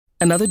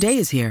Another day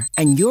is here,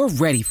 and you're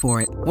ready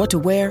for it. What to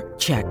wear?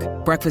 Check.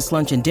 Breakfast,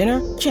 lunch, and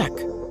dinner? Check.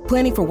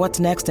 Planning for what's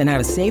next and how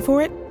to save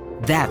for it?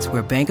 That's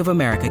where Bank of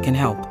America can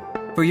help.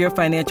 For your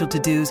financial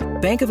to-dos,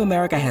 Bank of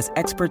America has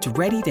experts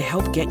ready to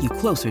help get you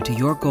closer to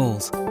your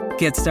goals.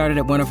 Get started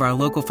at one of our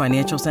local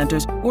financial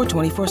centers or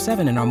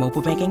 24/7 in our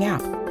mobile banking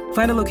app.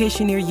 Find a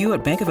location near you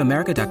at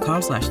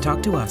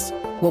bankofamerica.com/talktous.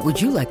 What would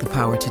you like the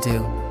power to do?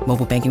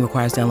 Mobile banking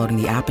requires downloading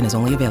the app and is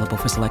only available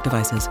for select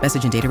devices.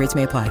 Message and data rates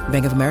may apply.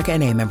 Bank of America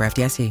N.A., member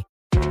FDIC.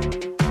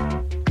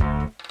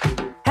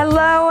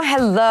 Hello,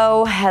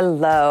 hello,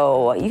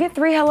 hello. You get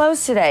 3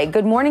 hellos today.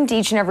 Good morning to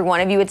each and every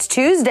one of you. It's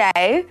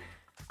Tuesday.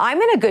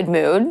 I'm in a good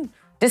mood.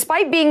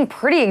 Despite being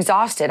pretty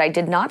exhausted, I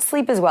did not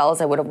sleep as well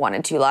as I would have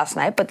wanted to last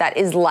night, but that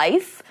is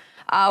life.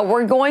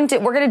 We're going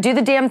to do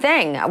the damn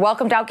thing.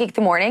 Welcome to Outgeek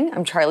the Morning.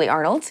 I'm Charlie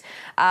Arnold.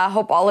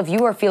 Hope all of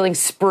you are feeling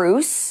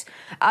spruce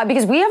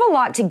because we have a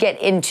lot to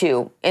get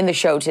into in the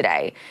show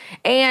today.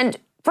 And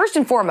first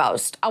and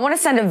foremost, I want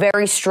to send a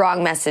very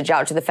strong message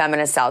out to the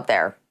feminists out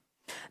there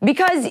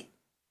because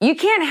you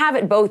can't have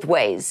it both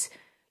ways.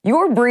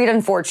 Your breed,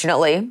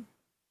 unfortunately,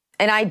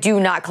 and I do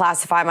not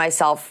classify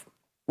myself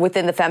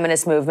within the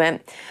feminist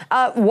movement,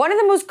 one of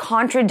the most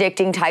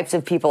contradicting types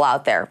of people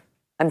out there.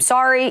 I'm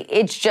sorry,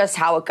 it's just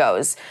how it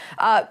goes.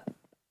 I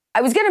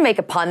was going to make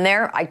a pun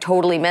there. I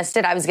totally missed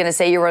it. I was going to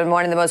say you were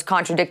one of the most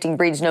contradicting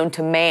breeds known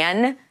to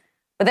man,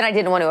 but then I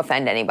didn't want to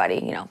offend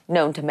anybody,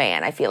 known to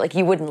man. I feel like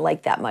you wouldn't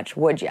like that much,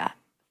 would ya?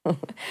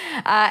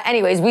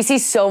 Anyways, we see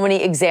so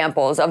many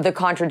examples of the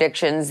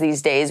contradictions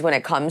these days when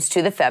it comes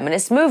to the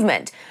feminist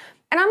movement.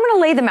 And I'm going to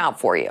lay them out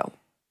for you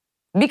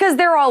because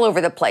they're all over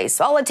the place.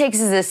 All it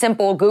takes is a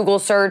simple Google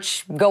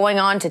search going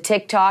on to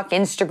TikTok,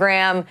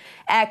 Instagram,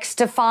 X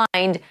to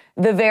find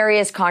the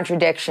various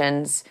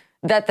contradictions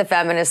that the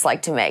feminists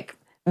like to make.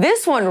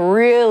 This one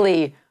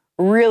really,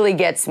 really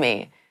gets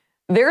me.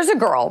 There's a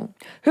girl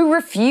who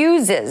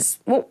refuses,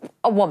 there's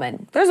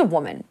a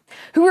woman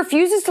who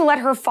refuses to let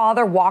her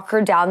father walk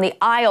her down the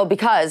aisle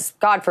because,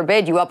 God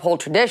forbid, you uphold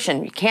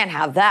tradition. You can't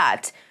have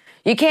that.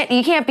 You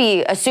can't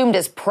be assumed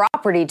as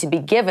property to be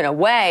given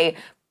away.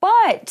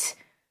 But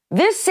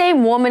this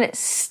same woman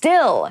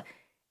still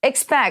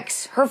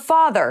expects her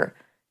father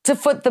to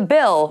foot the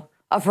bill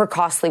of her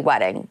costly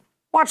wedding.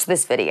 Watch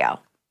this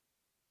video.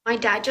 My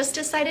dad just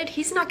decided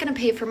he's not going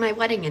to pay for my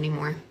wedding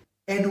anymore.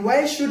 And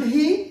why should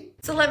he?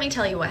 So let me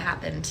tell you what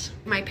happened.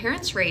 My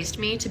parents raised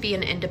me to be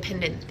an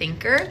independent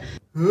thinker.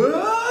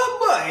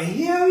 Oh boy,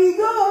 here we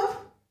go.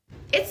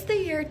 It's the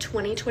year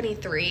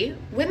 2023.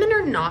 Women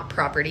are not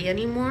property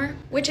anymore,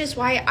 which is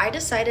why I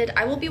decided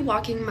I will be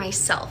walking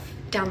myself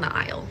down the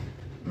aisle.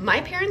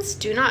 My parents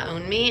do not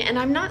own me, and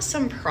I'm not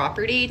some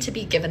property to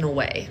be given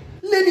away.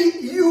 Lady,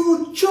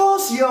 you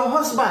chose your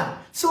husband,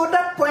 so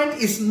that point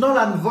is null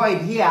and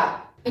void here.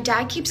 My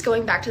dad keeps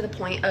going back to the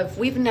point of,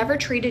 we've never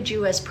treated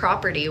you as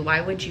property.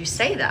 Why would you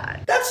say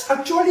that? That's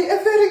actually a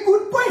very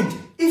good point.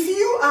 If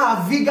you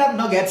are vegan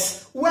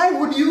nuggets, why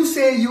would you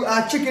say you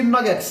are chicken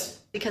nuggets?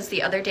 Because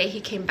the other day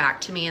he came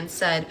back to me and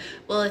said,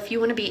 well, if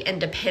you want to be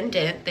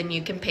independent, then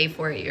you can pay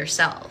for it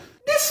yourself.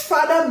 This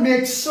father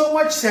makes so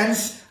much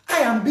sense.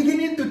 I am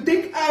beginning to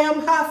think I am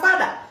her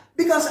father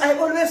because I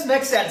always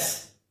make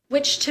sense.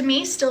 Which to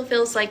me still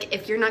feels like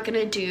if you're not going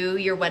to do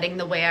your wedding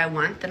the way I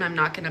want, then I'm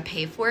not going to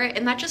pay for it.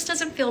 And that just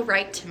doesn't feel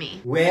right to me.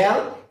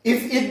 Well,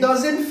 if it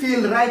doesn't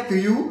feel right to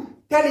you,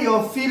 tell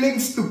your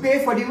feelings to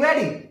pay for the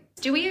wedding.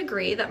 Do we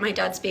agree that my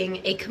dad's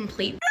being a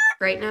complete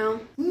right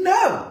now?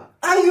 No.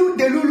 Are you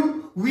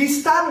Delulu? We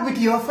stand with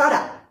your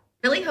father.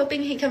 Really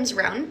hoping he comes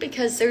around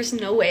because there's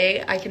no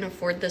way I can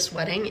afford this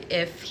wedding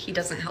if he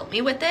doesn't help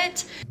me with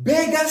it.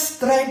 Beggars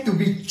trying to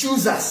be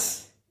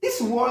choosers.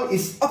 This world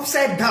is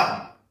upside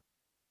down.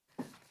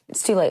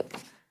 It's too late.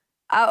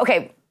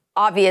 Okay,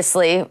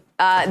 obviously,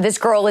 this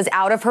girl is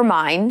out of her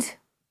mind.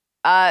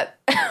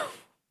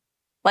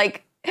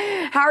 Like,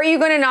 how are you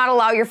going to not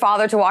allow your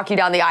father to walk you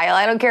down the aisle?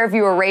 I don't care if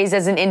you were raised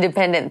as an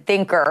independent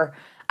thinker.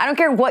 I don't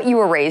care what you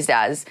were raised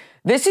as.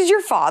 This is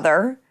your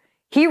father.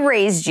 He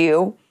raised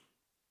you.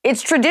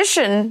 It's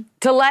tradition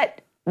to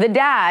let the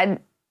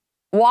dad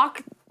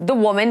walk the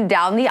woman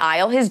down the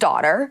aisle, his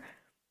daughter,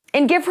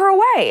 and give her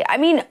away. I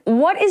mean,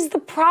 what is the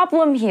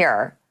problem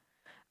here?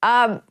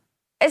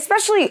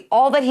 Especially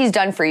all that he's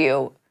done for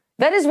you.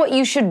 That is what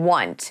you should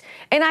want.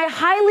 And I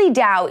highly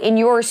doubt in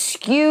your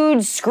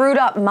skewed, screwed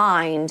up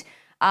mind,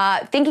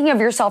 thinking of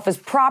yourself as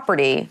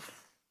property,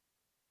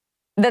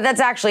 that's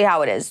actually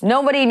how it is.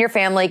 Nobody in your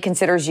family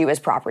considers you as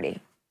property.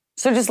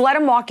 So just let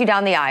him walk you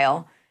down the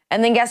aisle.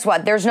 And then guess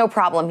what? There's no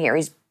problem here.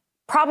 He's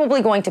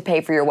probably going to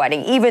pay for your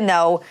wedding, even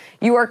though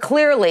you are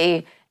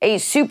clearly a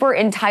super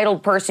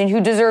entitled person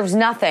who deserves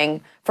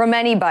nothing from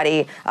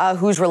anybody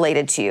who's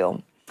related to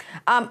you.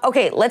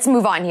 Okay, let's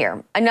move on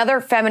here.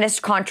 Another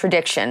feminist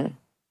contradiction.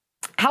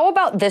 How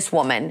about this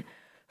woman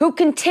who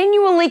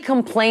continually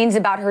complains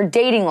about her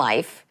dating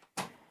life,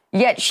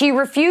 yet she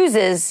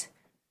refuses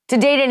to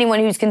date anyone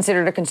who's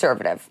considered a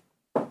conservative?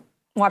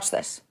 Watch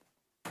this.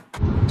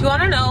 Do you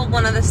want to know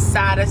one of the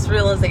saddest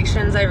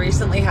realizations I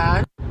recently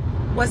had?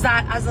 Was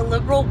that as a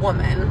liberal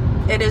woman,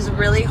 it is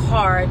really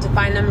hard to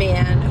find a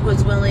man who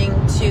is willing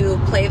to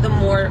play the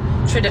more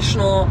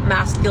traditional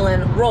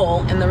masculine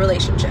role in the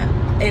relationship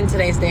in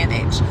today's day and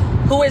age,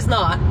 who is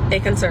not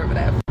a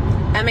conservative.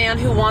 A man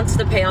who wants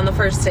to pay on the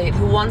first date,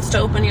 who wants to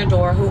open your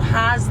door, who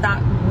has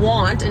that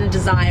want and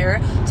desire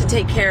to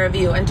take care of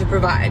you and to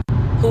provide,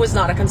 who is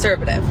not a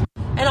conservative.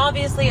 And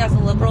obviously, as a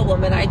liberal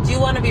woman, I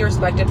do want to be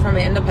respected for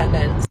my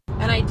independence.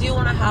 And I do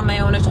want to have my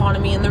own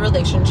autonomy in the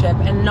relationship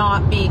and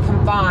not be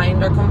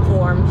confined or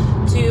conform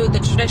to the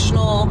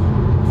traditional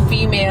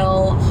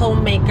female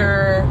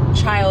homemaker,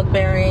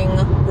 childbearing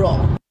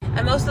role.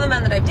 And most of the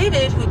men that I've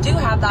dated who do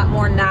have that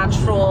more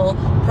natural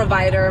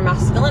provider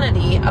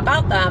masculinity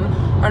about them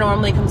are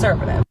normally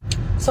conservative.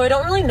 So I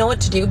don't really know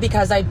what to do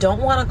because I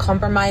don't want to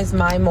compromise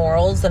my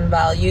morals and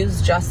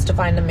values just to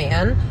find a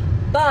man.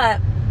 But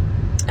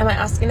am I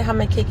asking to have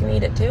my cake and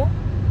eat it too?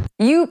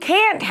 You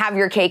can't have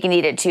your cake and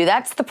eat it too.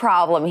 That's the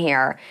problem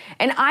here.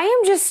 And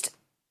I'm just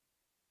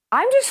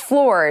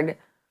floored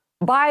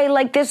by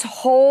like this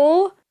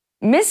whole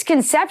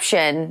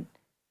misconception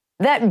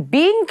that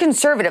being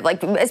conservative,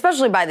 like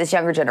especially by this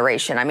younger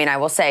generation, I mean, I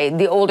will say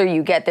the older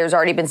you get, there's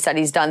already been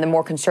studies done, the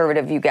more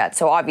conservative you get.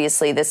 So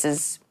obviously this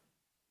is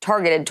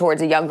targeted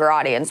towards a younger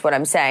audience, what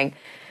I'm saying.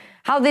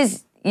 How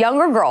these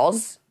younger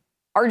girls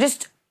are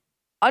just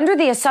under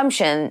the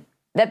assumption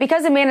that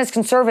because a man is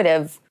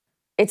conservative,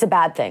 it's a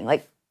bad thing.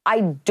 Like,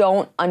 I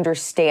don't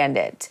understand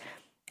it.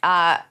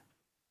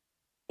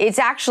 It's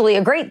actually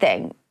a great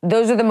thing.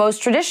 Those are the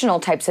most traditional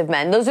types of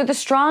men. Those are the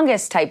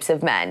strongest types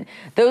of men.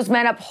 Those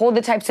men uphold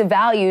the types of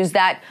values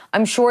that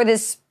I'm sure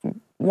this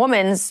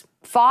woman's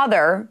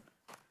father,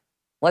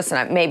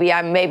 listen, maybe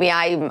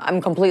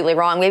I'm completely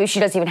wrong. Maybe she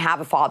doesn't even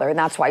have a father, and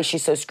that's why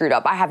she's so screwed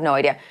up. I have no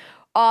idea.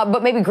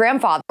 But maybe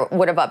grandfather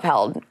would have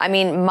upheld. I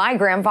mean, my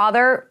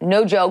grandfather,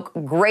 no joke,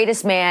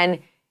 greatest man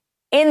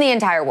in the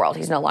entire world.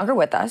 He's no longer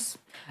with us.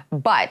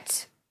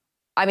 But,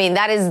 I mean,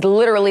 that is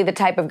literally the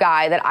type of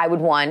guy that I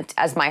would want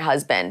as my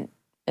husband.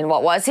 And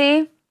what was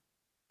he?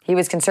 He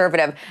was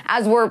conservative,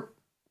 as were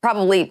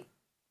probably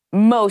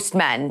most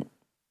men,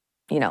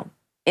 you know,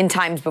 in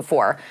times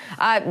before.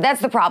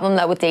 That's the problem,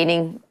 though, with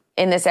dating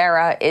in this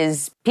era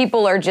is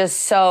people are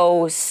just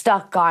so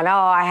stuck on, oh,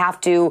 I have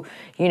to,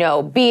 you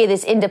know, be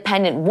this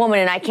independent woman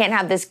and I can't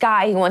have this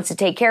guy who wants to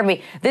take care of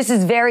me. This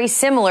is very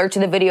similar to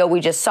the video we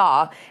just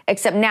saw,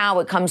 except now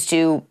it comes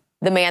to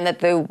the man that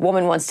the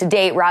woman wants to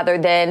date rather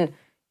than,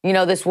 you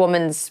know, this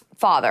woman's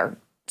father.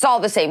 It's all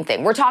the same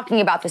thing. We're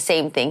talking about the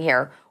same thing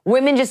here.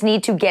 Women just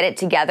need to get it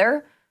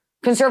together.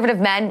 Conservative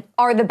men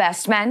are the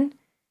best men,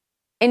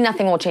 and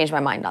nothing will change my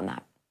mind on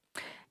that.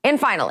 And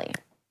finally,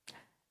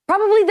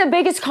 probably the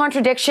biggest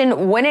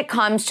contradiction when it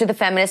comes to the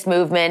feminist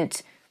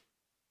movement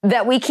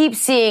that we keep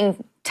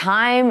seeing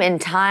time and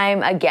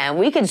time again.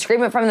 We could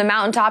scream it from the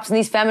mountaintops and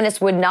these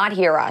feminists would not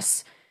hear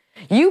us.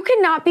 You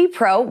cannot be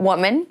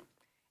pro-woman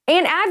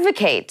and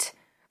advocate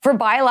for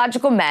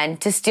biological men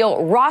to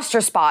steal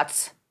roster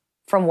spots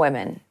from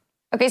women.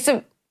 Okay,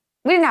 so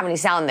we didn't have any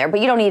sound there,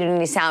 but you don't need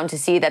any sound to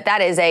see that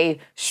that is a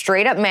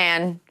straight-up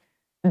man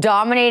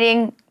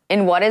dominating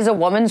in what is a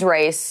woman's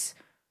race.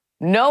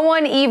 No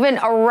one even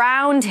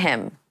around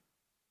him.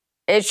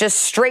 It's just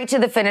straight to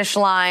the finish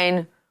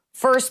line,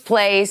 first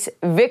place,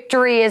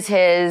 victory is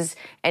his,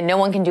 and no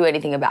one can do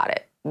anything about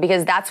it.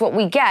 Because that's what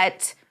we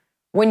get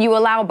when you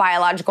allow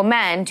biological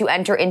men to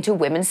enter into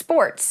women's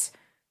sports.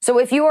 So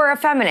if you are a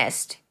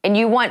feminist and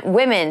you want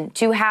women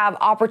to have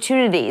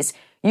opportunities,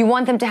 you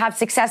want them to have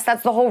success,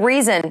 that's the whole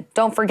reason.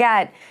 Don't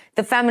forget,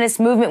 the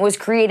feminist movement was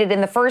created in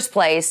the first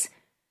place.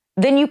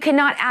 Then you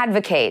cannot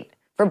advocate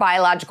for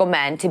biological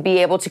men to be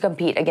able to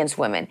compete against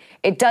women.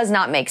 It does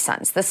not make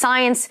sense. The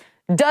science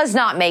does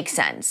not make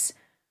sense.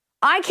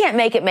 I can't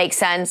make it make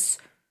sense.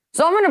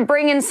 So I'm going to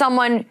bring in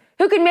someone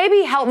who can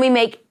maybe help me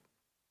make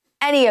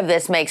any of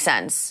this make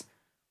sense.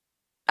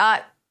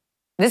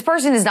 This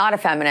person is not a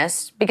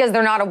feminist because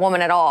they're not a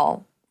woman at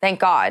all. Thank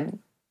God. At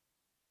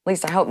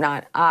least I hope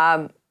not.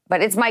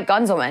 But it's Mike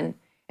Gunzelman,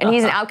 and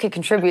he's an Outkick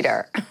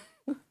contributor.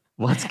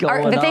 What's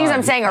going on? The things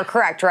I'm saying are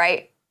correct,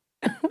 right?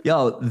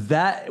 Yo,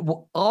 that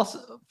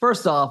also,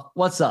 first off,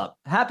 what's up?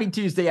 Happy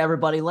Tuesday,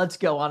 everybody. Let's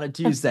go on a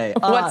Tuesday.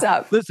 What's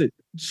up? Listen,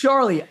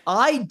 Charlie,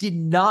 I did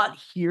not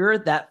hear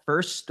that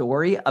first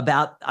story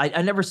about,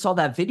 I never saw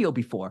that video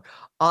before.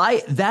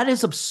 That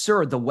is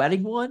absurd. The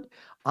wedding one,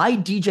 I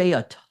DJ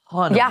a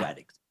ton of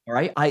weddings. All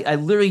right. I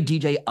literally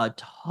DJ a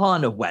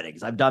ton of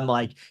weddings. I've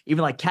done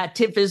even Cat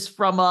Tim's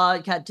from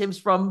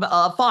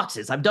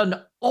Foxes. I've done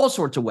all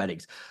sorts of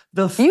weddings.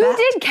 You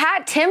did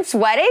Cat Tim's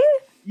wedding?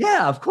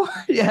 Yeah, of course.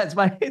 Yeah, it's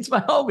my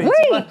homie.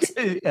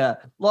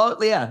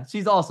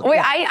 She's awesome.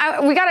 Wait,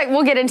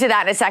 we'll get into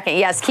that in a second.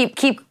 Yes, keep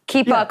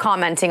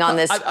commenting on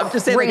this. I'm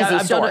just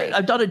saying, story.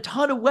 I've done a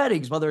ton of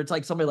weddings, whether it's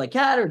like somebody like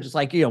Kat or just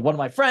like, you know, one of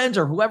my friends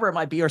or whoever it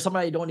might be, or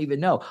somebody I don't even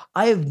know.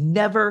 I have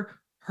never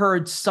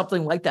heard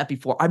something like that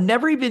before. I've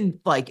never even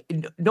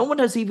no one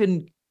has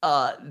even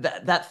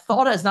that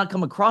thought has not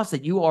come across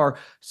that you are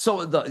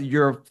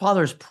your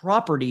father's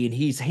property and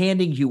he's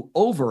handing you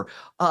over.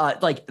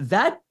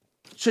 That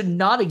should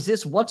not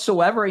exist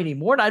whatsoever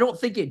anymore. And I don't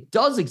think it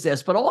does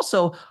exist. But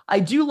also,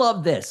 I do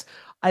love this.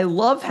 I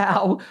love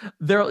how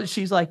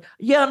she's like,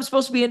 yeah, I'm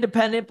supposed to be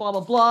independent, blah,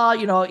 blah, blah.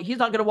 You know, he's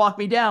not going to walk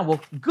me down. Well,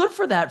 good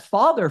for that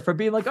father for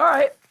being like, all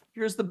right,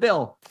 here's the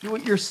bill. Do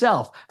it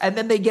yourself. And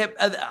then they get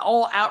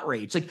all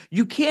outraged. Like,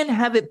 you can't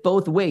have it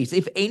both ways.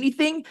 If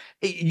anything,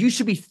 you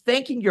should be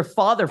thanking your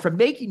father for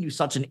making you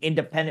such an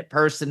independent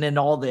person and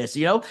all this,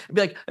 you know?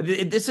 Be like,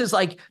 this is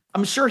like,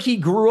 I'm sure he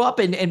grew up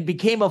and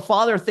became a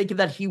father thinking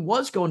that he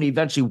was going to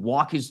eventually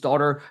walk his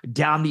daughter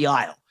down the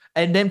aisle.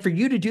 And then for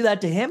you to do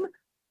that to him,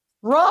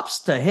 props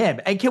to him.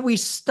 And can we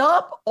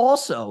stop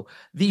also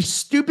these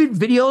stupid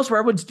videos where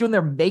everyone's doing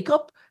their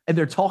makeup and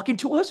they're talking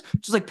to us,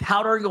 just like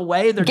powdering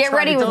away? And they're Get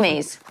ready with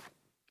me.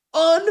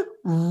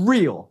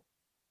 Unreal.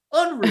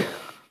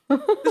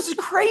 This is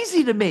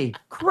crazy to me.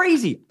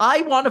 Crazy.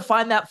 I want to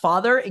find that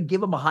father and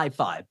give him a high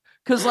five.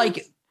 Because,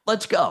 like,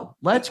 let's go.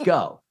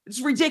 It's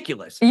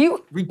ridiculous.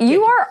 You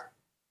are.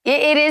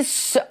 It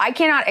is. I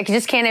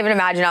just can't even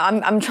imagine.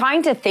 I'm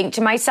trying to think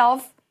to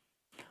myself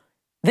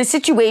the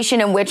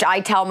situation in which I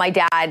tell my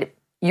dad,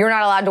 you're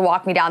not allowed to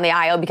walk me down the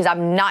aisle because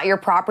I'm not your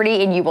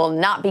property and you will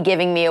not be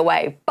giving me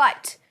away.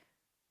 But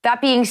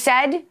that being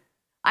said,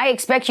 I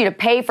expect you to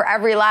pay for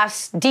every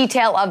last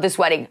detail of this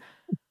wedding.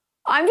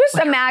 I'm just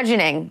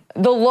imagining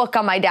the look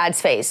on my dad's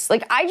face.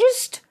 Like,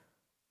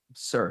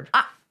 absurd.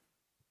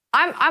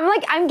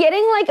 I'm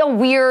getting like a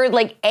weird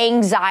like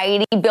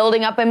anxiety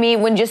building up in me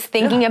when just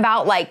thinking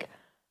about like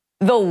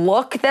the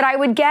look that I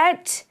would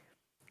get.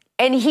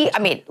 And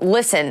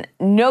listen,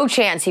 no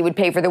chance he would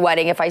pay for the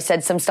wedding if I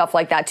said some stuff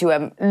like that to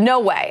him. No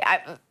way.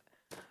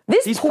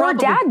 This poor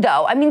dad,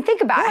 though. I mean,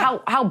 think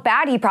about how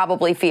bad he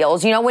probably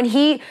feels. You know, when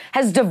he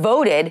has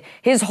devoted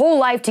his whole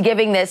life to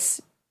giving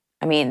this,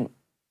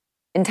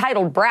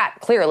 entitled brat,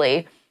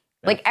 clearly,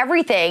 like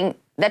everything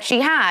that she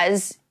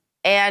has,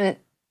 and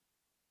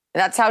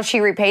that's how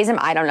she repays him.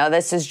 I don't know.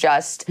 This is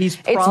just, it's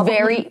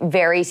very,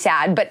 very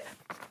sad. But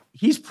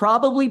he's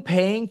probably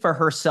paying for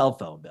her cell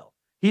phone bill.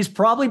 He's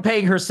probably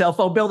paying her cell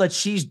phone bill that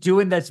she's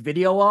doing this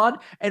video on.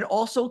 And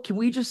also, can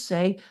we just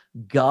say,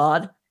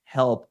 God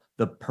help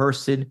the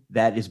person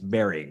that is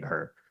marrying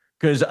her?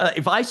 Because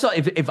if I was just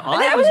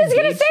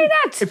going to say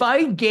that. If I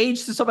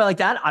engaged to somebody like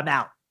that, I'm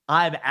out.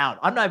 I'm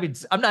not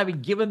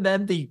even giving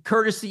them the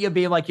courtesy of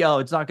being like, yo,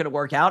 it's not going to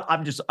work out.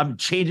 I'm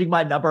changing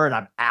my number and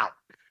I'm out.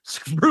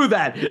 Screw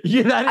that.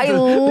 Yeah, that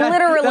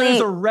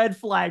is a red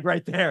flag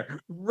right there.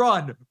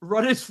 Run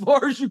as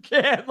far as you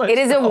can. It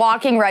is a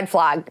walking red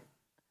flag.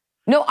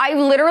 No, I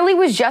literally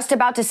was just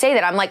about to say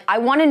that. I'm like, I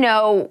want to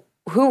know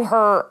who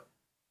her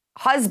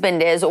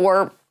husband is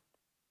or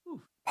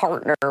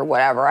partner or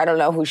whatever. I don't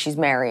know who she's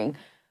marrying.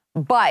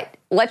 But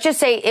let's just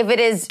say if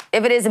it is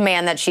a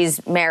man that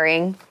she's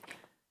marrying,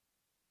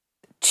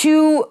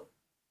 to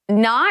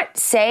not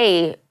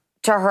say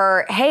to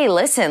her, hey,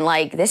 listen,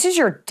 like, this is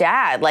your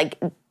dad. Like,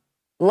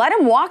 let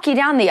him walk you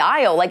down the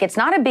aisle. Like, it's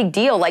not a big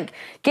deal. Like,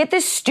 get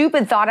this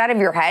stupid thought out of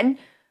your head.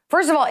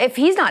 First of all, if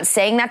he's not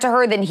saying that to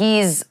her, then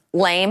he's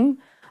lame.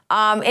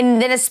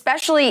 And then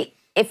especially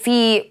if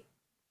he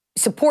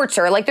supports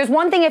her. Like, there's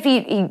one thing if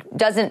he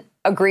doesn't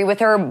agree with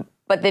her,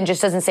 but then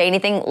just doesn't say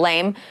anything,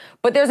 lame.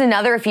 But there's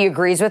another if he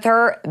agrees with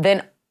her,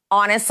 then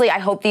honestly, I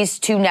hope these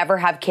two never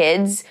have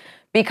kids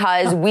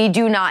because we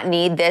do not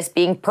need this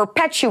being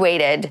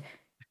perpetuated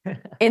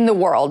in the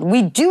world.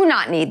 We do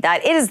not need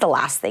that. It is the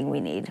last thing we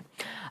need.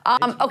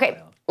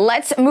 Okay.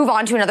 Let's move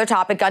on to another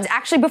topic, Guns.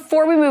 Actually,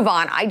 before we move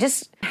on,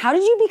 how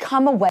did you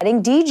become a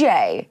wedding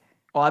DJ?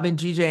 Well, I've been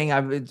DJing.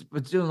 I've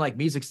been doing like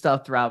music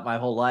stuff throughout my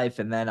whole life.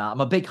 And then I'm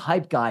a big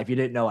hype guy. If you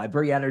didn't know, I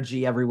bring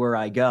energy everywhere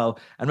I go.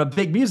 I'm a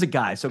big music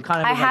guy. So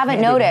kind of I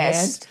haven't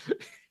noticed.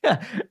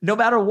 No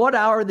matter what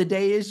hour of the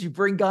day is, you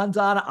bring guns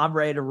on, I'm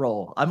ready to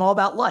roll. I'm all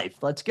about life.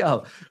 Let's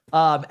go.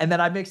 And then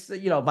I mix,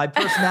 my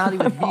personality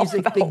with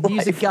music, big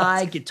music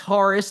guy,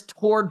 guitarist,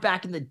 toured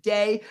back in the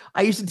day.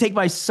 I used to take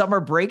my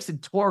summer breaks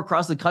and tour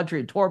across the country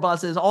in tour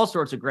buses, all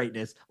sorts of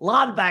greatness. A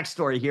lot of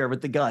backstory here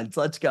with the Guns.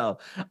 Let's go.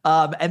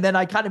 And then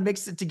I kind of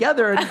mix it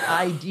together and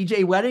I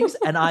DJ weddings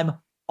and I'm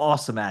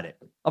awesome at it.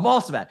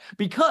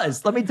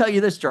 Because let me tell you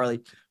this,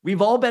 Charlie,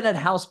 we've all been at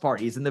house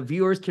parties and the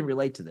viewers can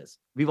relate to this.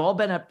 We've all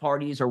been at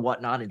parties or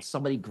whatnot and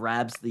somebody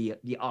grabs the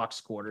aux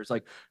cord. It's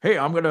like, hey,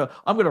 I'm going to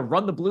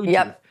run the Bluetooth.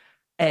 Yep.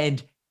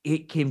 And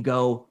it can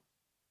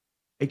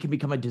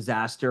become a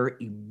disaster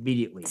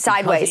immediately.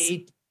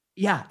 Sideways.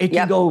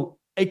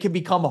 It can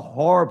become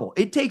horrible.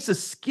 It takes a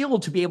skill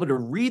to be able to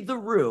read the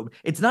room.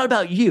 It's not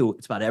about you.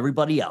 It's about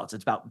everybody else.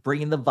 It's about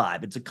bringing the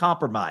vibe. It's a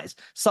compromise,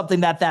 something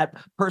that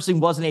person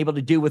wasn't able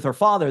to do with her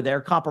father. Their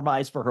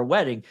compromise for her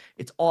wedding.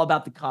 It's all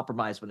about the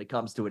compromise when it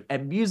comes to it.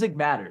 And music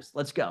matters.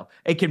 Let's go.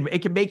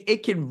 Music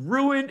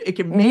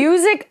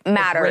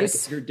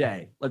matters. Your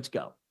day. Let's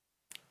go.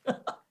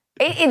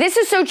 This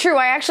is so true.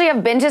 I actually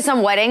have been to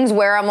some weddings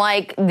where I'm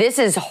like,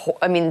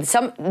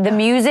 the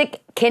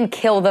music can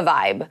kill the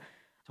vibe.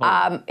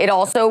 It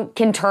also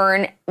can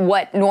turn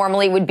what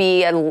normally would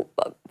be a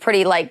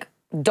pretty like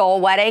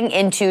dull wedding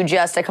into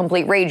just a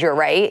complete rager,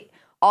 right?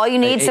 All you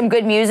need some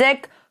good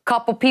music,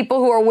 couple people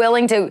who are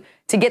willing to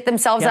get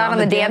themselves out on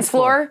the dance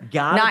floor,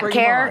 not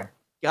care.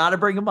 Gotta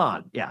bring them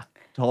on. Yeah,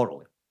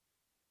 totally.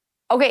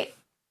 Okay,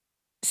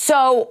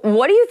 so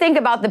what do you think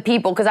about the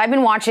people? Because I've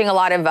been watching a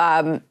lot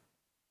of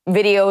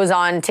videos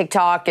on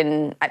TikTok,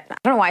 and I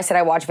don't know why I said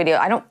I watch videos.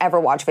 I don't ever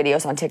watch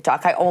videos on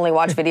TikTok. I only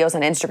watch videos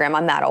on Instagram.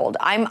 I'm that old.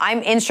 I'm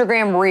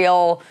Instagram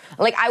real.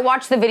 Like, I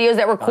watched the videos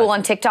that were cool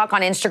on TikTok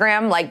on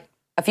Instagram like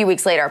a few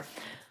weeks later.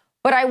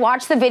 But I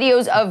watch the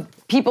videos of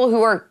people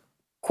who are,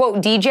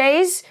 quote,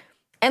 DJs,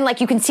 and like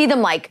you can see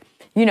them like,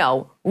 you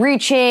know,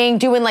 reaching,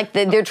 doing like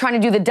they're trying to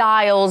do the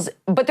dials,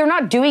 but they're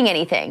not doing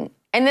anything.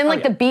 And then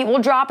like the beat will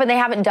drop and they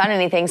haven't done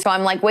anything. So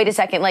I'm like, wait a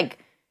second, like,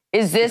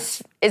 is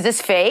this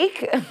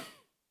fake?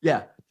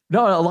 Yeah.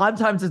 No, a lot of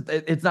times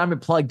it's not even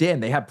plugged in.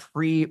 They have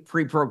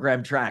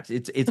pre-programmed tracks.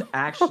 It's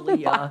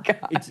actually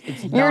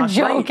it's not You're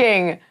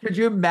joking. Great. Could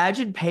you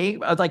imagine paying?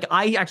 Like,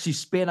 I actually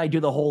spin, I do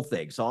the whole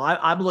thing. So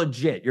I'm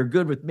legit. You're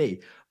good with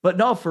me. But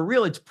no, for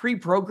real, it's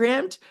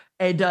pre-programmed.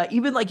 And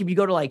even like if you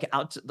go to like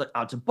out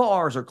to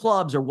bars or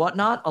clubs or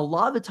whatnot, a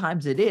lot of the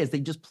times it is. They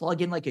just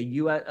plug in like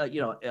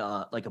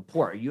like a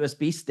port, a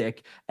USB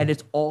stick, and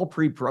it's all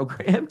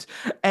pre-programmed.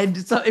 And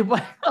so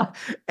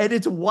and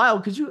it's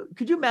wild because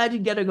could you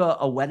imagine getting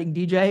a wedding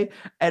DJ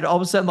and all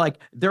of a sudden like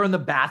they're in the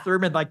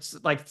bathroom and like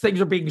things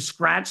are being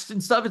scratched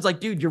and stuff. It's like,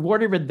 dude, you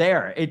weren't even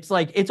there. It's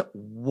like it's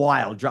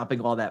wild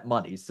dropping all that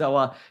money.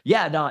 So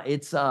yeah, no,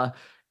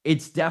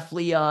 it's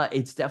definitely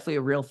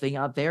a real thing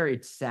out there.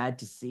 It's sad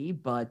to see,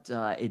 but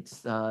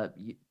it's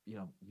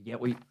you get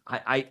what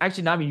I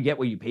actually not even you get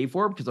what you pay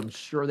for, because I'm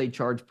sure they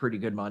charge pretty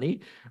good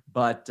money.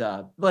 But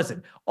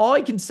listen, all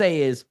I can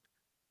say is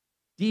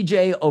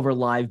DJ over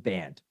live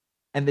band.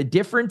 And the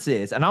difference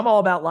is, and I'm all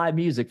about live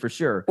music for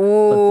sure.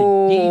 Ooh,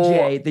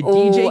 but the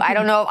DJ I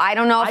don't know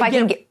if I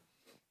can get.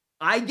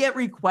 I get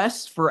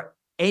requests for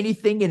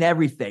anything and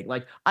everything.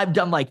 Like, I've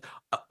done like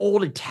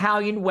old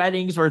Italian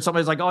weddings where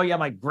somebody's like, oh yeah,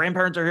 my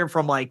grandparents are here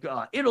from like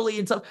Italy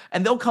and stuff.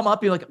 And they'll come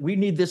up and be like, we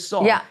need this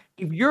song. Yeah.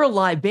 If you're a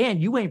live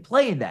band, you ain't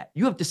playing that.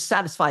 You have to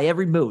satisfy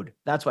every mood.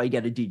 That's why you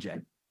get a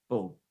DJ.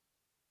 Boom.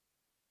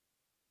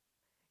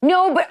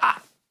 No, but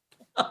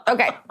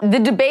okay. The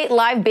debate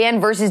live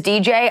band versus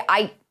DJ,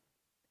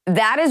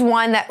 that is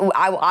one that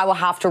I will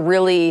have to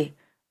really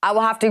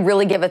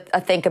give a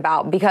think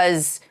about,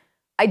 because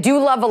I do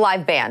love a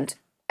live band.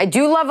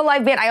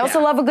 I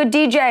also love a good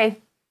DJ.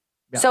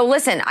 Yeah. So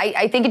listen,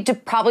 I think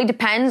it probably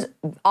depends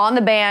on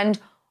the band,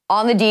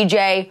 on the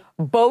DJ.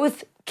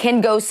 Both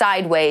can go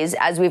sideways,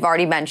 as we've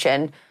already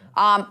mentioned.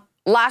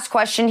 Last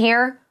question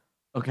here.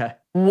 Okay.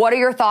 What are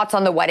your thoughts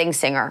on The Wedding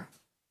Singer?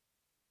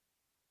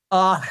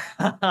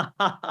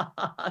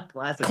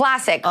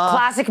 Classic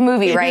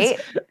movie, right?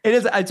 It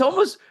is.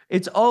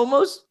 It's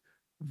almost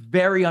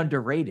very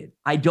underrated.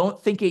 I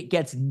don't think it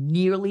gets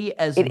nearly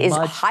as much. It is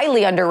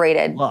highly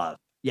underrated. Love.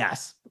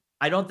 Yes.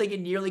 I don't think it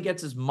nearly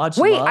gets as much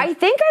love. Wait, I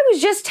think I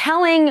was just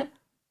telling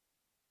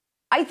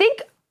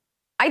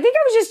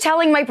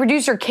my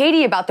producer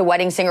Katie about The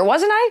Wedding Singer,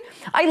 wasn't I?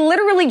 I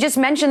literally just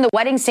mentioned The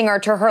Wedding Singer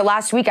to her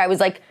last week. I was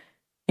like,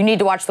 you need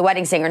to watch The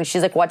Wedding Singer. And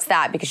she's like, what's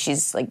that? Because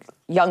she's like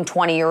young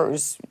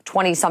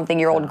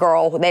 20-something-year-old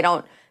girl. They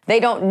don't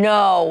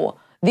know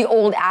the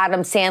old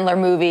Adam Sandler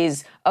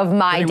movies of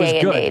my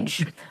day and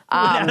age.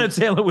 Adam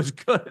Sandler was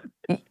good.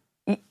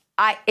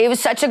 It was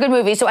such a good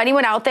movie. So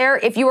anyone out there,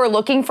 if you are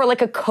looking for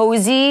like a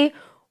cozy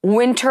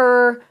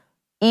winter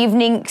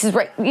evening, because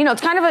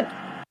it's kind of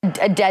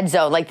a dead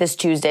zone like this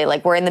Tuesday.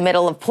 Like, we're in the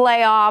middle of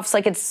playoffs.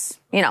 Like, it's,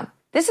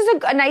 this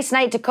is a nice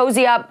night to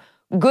cozy up.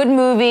 Good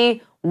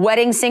movie,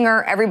 Wedding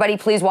Singer. Everybody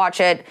please watch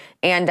it,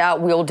 and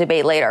we'll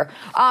debate later.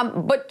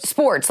 But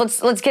sports,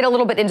 let's get a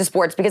little bit into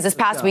sports, because this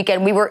past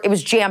weekend it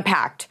was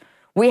jam-packed.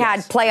 We had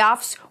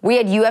playoffs. We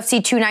had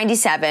UFC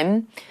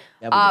 297.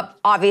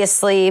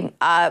 Obviously,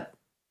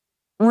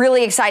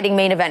 really exciting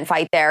main event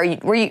fight there.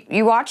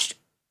 You watched?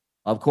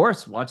 Of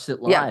course, watched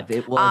it live. Yeah.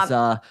 It was,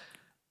 I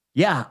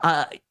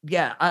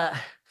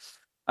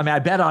mean, I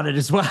bet on it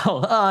as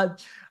well.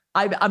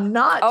 I'm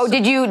not. Oh,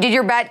 did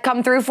your bet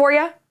come through for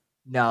you?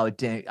 No, it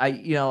didn't.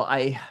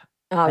 I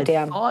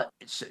damn. thought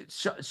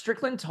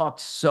Strickland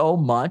talked so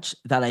much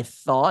that I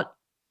thought,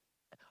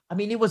 I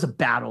mean, it was a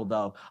battle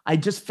though. I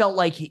just felt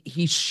like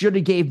he should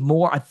have gave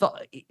more. I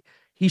thought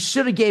he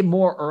should have gave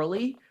more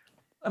early.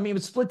 I mean, it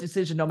was split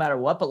decision no matter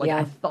what, but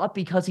I thought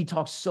because he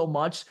talked so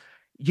much,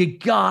 you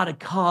gotta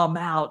come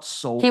out.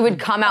 So he would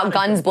come out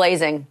guns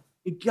blazing.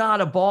 You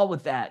gotta ball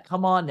with that.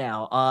 Come on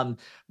now.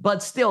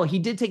 But still, he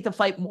did take the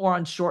fight more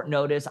on short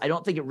notice. I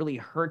don't think it really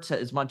hurts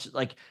as much.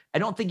 Like, I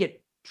don't think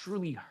it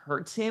truly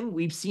hurts him.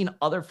 We've seen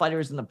other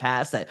fighters in the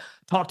past that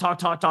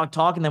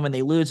talk, and then when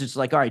they lose, it's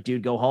like, all right,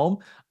 dude, go home.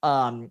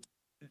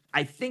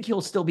 I think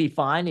he'll still be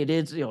fine. It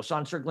is,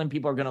 Sean Strickland,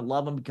 people are going to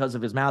love him because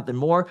of his mouth and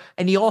more.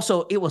 And it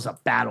was a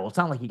battle. It's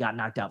not like he got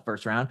knocked out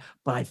first round,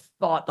 but I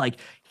thought like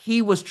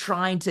he was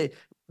trying to,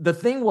 the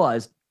thing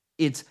was,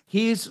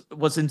 he's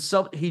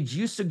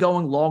used to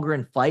going longer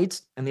in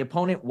fights, and the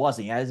opponent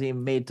wasn't. He hasn't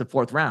even made to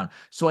fourth round.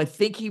 So I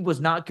think he was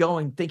not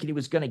going thinking he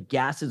was going to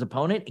gas his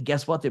opponent. And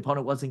guess what? The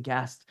opponent wasn't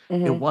gassed.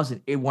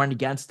 It weren't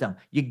against him.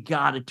 You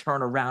got to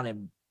turn around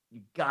and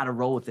you got to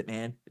roll with it,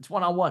 man. It's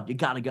one-on-one. You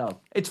got to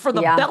go. It's for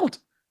the belt.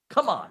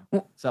 Come on.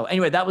 So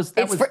anyway,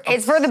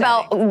 it's for the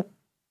belt.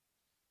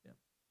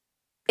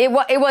 It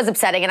was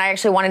upsetting, and I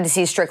actually wanted to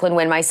see Strickland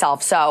win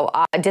myself, so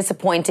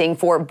disappointing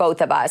for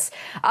both of us.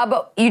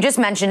 But you just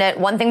mentioned it.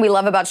 One thing we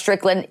love about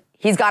Strickland,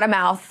 he's got a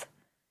mouth.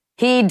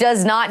 He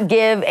does not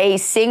give a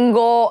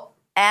single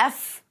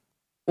F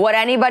what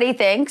anybody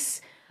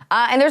thinks.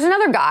 And there's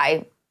another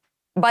guy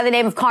by the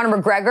name of Conor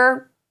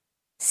McGregor,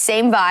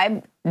 same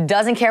vibe,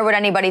 doesn't care what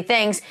anybody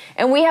thinks,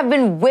 and we have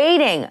been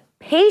waiting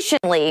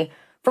patiently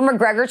for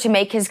McGregor to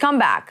make his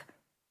comeback.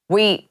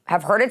 We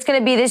have heard it's going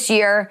to be this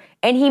year,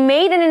 and he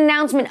made an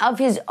announcement of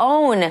his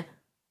own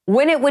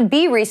when it would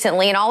be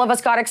recently, and all of us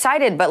got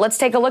excited. But let's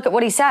take a look at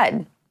what he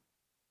said.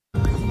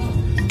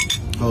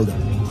 Hold on.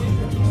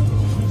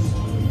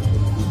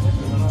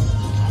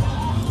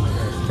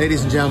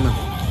 Ladies and gentlemen,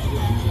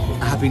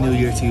 a happy new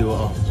year to you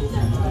all.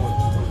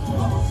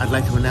 I'd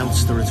like to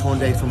announce the return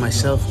date for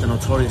myself, the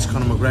notorious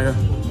Conor McGregor,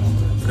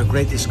 for the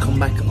greatest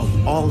comeback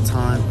of all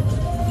time.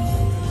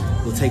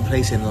 Will take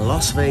place in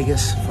Las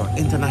Vegas for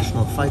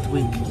International Fight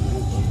Week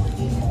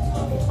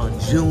on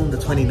June the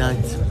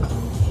 29th.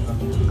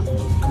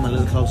 Come a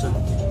little closer.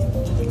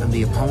 And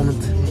the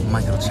opponent,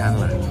 Michael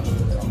Chandler.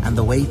 And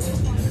the weight,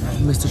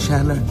 Mr.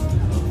 Chandler,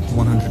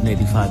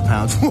 185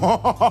 pounds.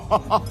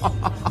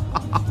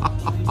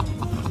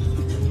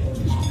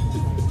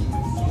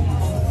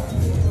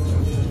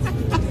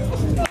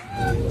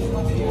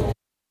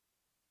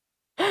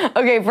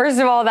 Okay, first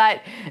of all,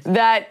 that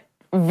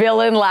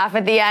villain laugh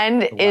at the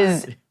end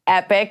is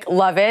epic.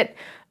 Love it.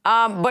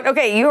 But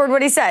okay, you heard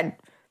what he said.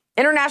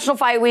 International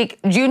Fight Week,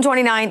 June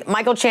 29th,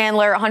 Michael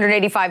Chandler,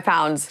 185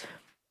 pounds.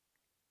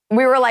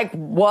 We were like,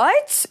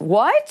 what?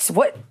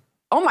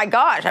 Oh my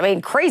gosh. I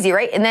mean, crazy,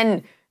 right? And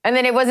then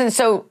it wasn't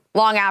so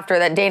long after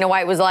that Dana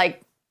White was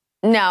like,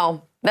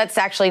 no, that's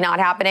actually not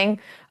happening.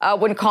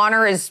 When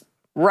Conor is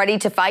ready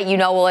to fight,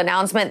 we'll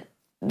announcement.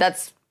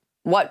 That's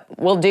what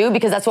we'll do,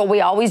 because that's what we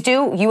always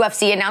do.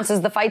 UFC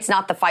announces the fights,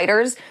 not the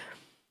fighters.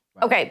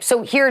 Okay,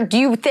 so here, do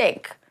you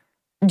think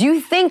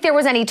there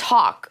was any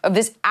talk of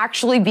this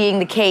actually being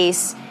the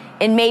case,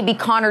 and maybe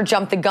Conor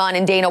jumped the gun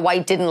and Dana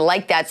White didn't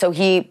like that, so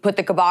he put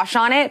the kibosh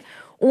on it?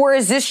 Or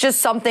is this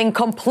just something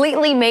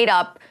completely made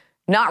up,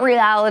 not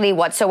reality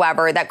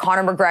whatsoever, that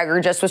Conor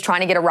McGregor just was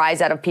trying to get a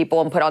rise out of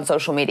people and put on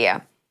social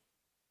media?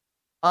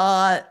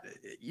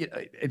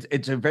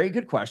 It's a very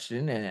good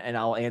question, and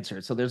I'll answer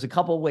it. So there's a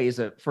couple of ways.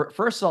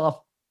 First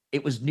off,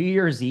 it was New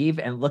Year's Eve,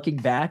 and looking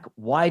back,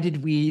 why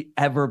did we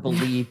ever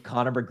believe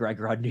Conor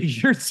McGregor on New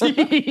Year's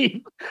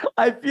Eve?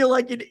 I feel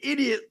like an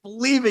idiot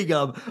believing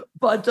him,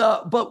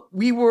 but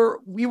we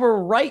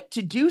were right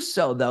to do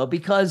so, though,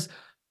 because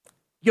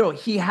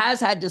he has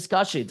had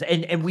discussions,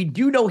 and we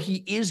do know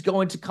he is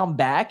going to come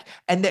back,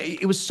 and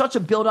it was such a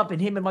buildup in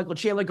him and Michael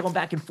Chandler going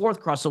back and forth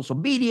across social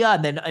media,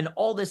 and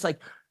all this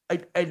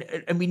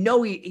and we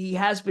know he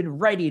has been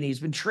ready and he's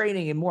been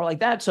training and more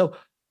like that, so.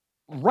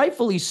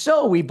 Rightfully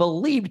so, we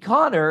believed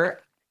Conor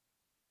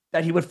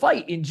that he would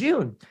fight in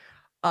June.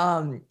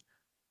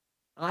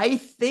 I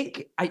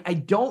think I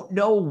don't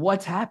know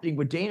what's happening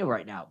with Dana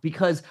right now,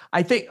 because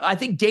I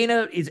think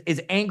Dana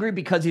is angry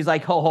because he's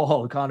like,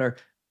 ho, Conor,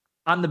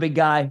 I'm the big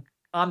guy.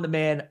 I'm the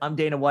man. I'm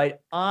Dana White.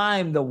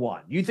 I'm the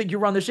one. You think you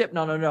run the ship?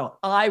 No.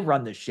 I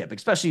run the ship,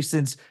 especially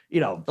since,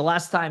 the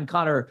last time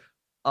Conor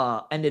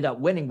ended up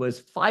winning was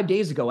 5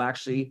 days ago,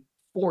 actually.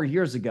 4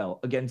 years ago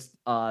against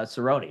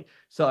Cerrone,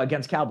 so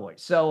against Cowboy.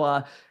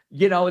 So,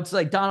 it's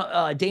like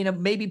Dana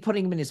maybe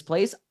putting him in his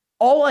place.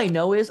 All I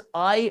know is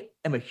I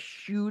am a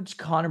huge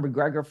Conor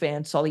McGregor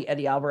fan. Saw the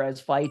Eddie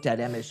Alvarez fight at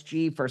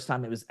MSG. First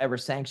time it was ever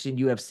sanctioned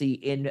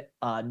UFC in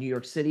New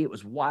York City. It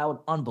was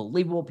wild,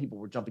 unbelievable. People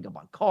were jumping up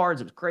on cars.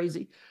 It was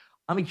crazy.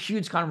 I'm a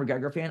huge Conor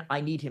McGregor fan.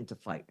 I need him to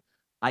fight.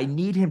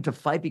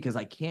 Because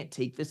I can't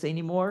take this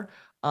anymore.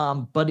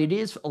 But it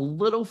is a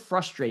little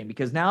frustrating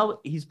because now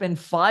he's been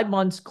 5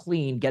 months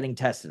clean getting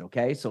tested.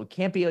 Okay. So it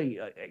can't be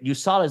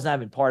USADA's not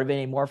even part of it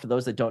anymore. For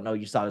those that don't know,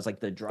 USADA is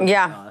like the drug,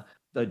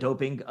 the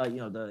doping,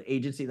 the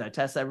agency that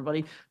tests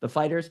everybody, the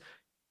fighters.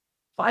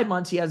 5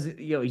 months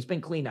he's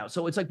been clean now.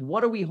 So it's like,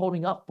 what are we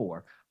holding up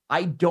for?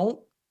 I don't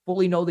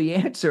fully know the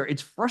answer.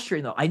 It's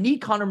frustrating though. I need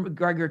Conor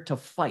McGregor to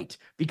fight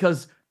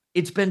because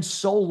it's been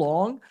so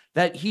long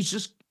that he's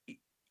just,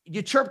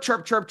 you chirp.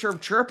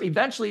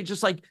 Eventually, it's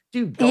just like,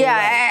 dude, go away.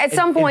 At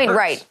some point,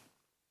 right.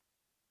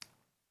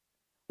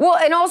 Well,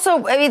 and also,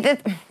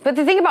 but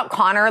the thing about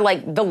Conor,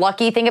 like the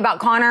lucky thing about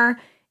Conor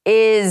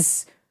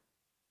is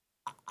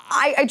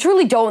I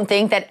truly don't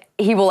think that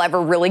he will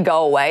ever really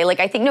go away. Like,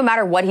 I think no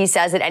matter what he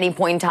says at any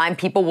point in time,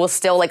 people will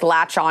still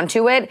latch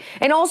onto it.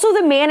 And also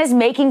the man is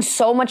making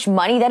so much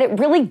money that it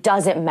really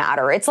doesn't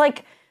matter. It's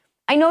like,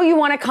 I know you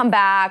want to come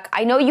back.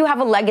 I know you have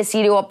a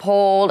legacy to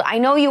uphold. I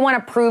know you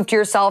want to prove to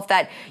yourself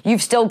that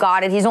you've still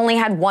got it. He's only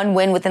had one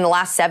win within the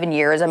last 7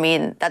 years. I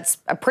mean, that's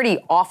a pretty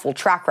awful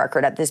track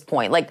record at this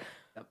point. Like,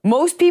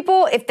 most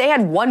people, if they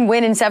had one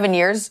win in 7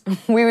 years,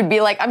 we would be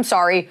like, I'm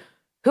sorry,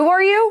 who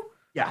are you?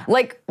 Yeah.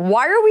 Like,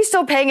 why are we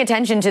still paying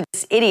attention to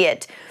this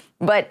idiot?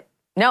 But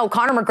no,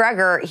 Conor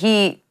McGregor,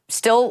 he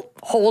still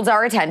holds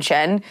our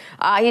attention.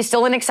 He's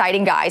still an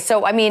exciting guy.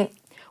 So, I mean,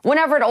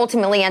 whenever it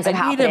ultimately ends up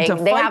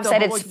happening, they have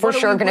said it's for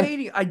sure going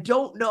to. I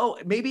don't know.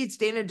 Maybe it's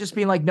Dana just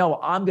being like, no,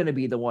 I'm going to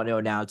be the one to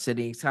announce it.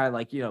 He's kind of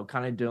like,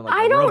 kind of doing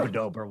like a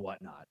rope-a-dope or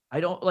whatnot. I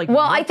don't like. Well,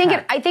 I think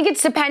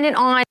it's dependent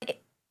on.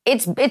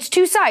 It's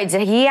two sides.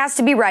 He has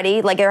to be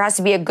ready. Like, there has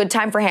to be a good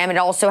time for him. It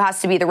also has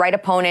to be the right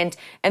opponent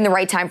and the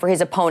right time for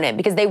his opponent,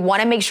 because they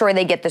want to make sure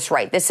they get this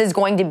right. This is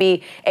going to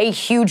be a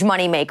huge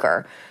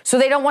moneymaker. So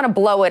they don't want to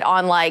blow it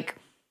on like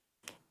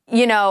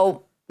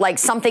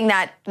something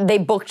that they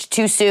booked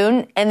too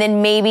soon. And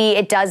then maybe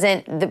it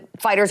doesn't, the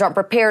fighters aren't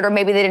prepared, or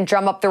maybe they didn't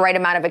drum up the right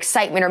amount of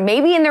excitement, or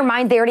maybe in their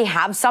mind they already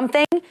have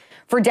something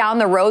for down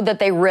the road that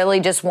they really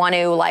just want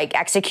to like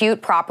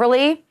execute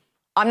properly.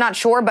 I'm not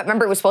sure, but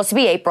remember, it was supposed to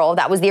be April.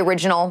 That was the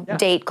original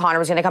date Conor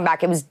was going to come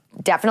back. It was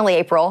definitely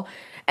April.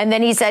 And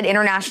then he said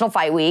International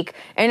Fight Week.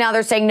 And now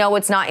they're saying, no,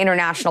 it's not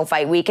International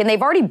Fight Week. And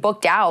they've already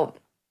booked out,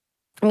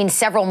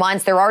 several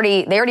months. They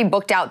already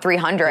booked out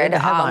 300,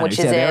 which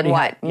is in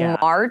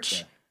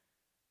March?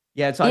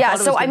 Yeah.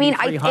 So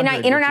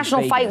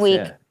International Fight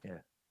Week.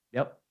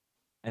 Yep.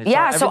 And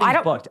so I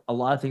don't. Booked. A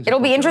lot of things. It'll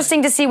be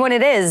interesting to see when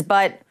it is,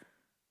 but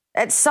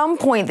at some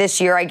point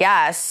this year, I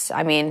guess.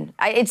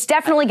 It's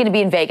definitely going to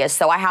be in Vegas,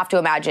 though. I have to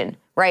imagine,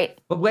 right?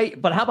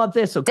 But how about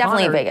this? So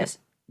definitely in Vegas.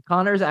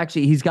 Connor's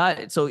actually, he's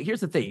got. So here's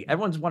the thing: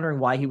 everyone's wondering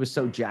why he was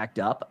so jacked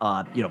up.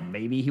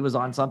 Maybe he was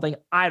on something.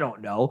 I don't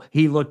know.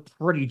 He looked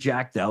pretty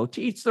jacked though.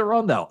 To each their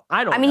own, though.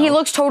 I don't know. He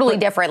looks totally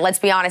different. Let's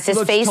be honest.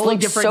 His face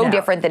looks so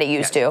different than it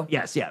used to.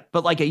 Yes, yeah.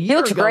 But like a year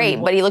ago, he looks great,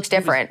 but he looks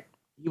different.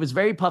 He was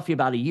very puffy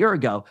about a year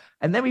ago,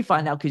 and then we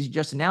find out, because he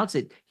just announced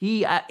it,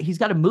 he's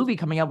got a movie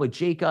coming out with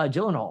Jake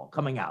Gyllenhaal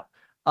coming out,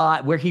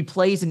 where he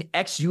plays an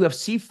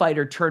ex-UFC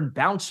fighter turned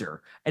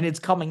bouncer, and it's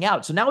coming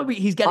out. So now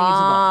he's getting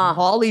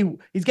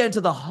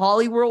into the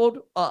Hollywood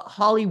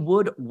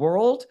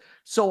world.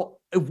 So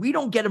if we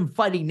don't get him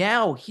fighting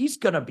now, he's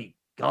gonna be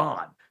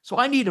gone. So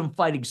I need him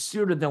fighting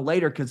sooner than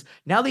later, because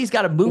now that he's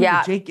got a movie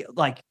with Jake,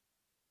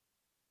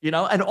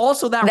 and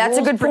also that's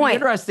a good point.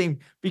 Interesting,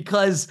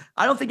 because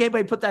I don't think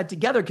anybody put that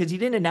together, because he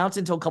didn't announce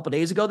until a couple of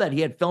days ago that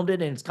he had filmed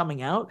it and it's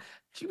coming out.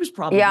 He was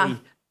probably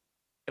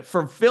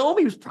for film.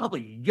 He was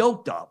probably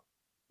yoked up,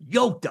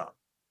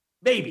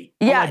 maybe.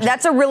 Yeah,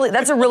 that's a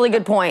really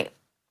good point.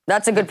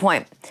 That's a good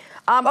point.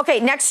 Okay,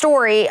 next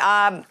story.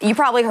 You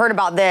probably heard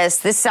about this.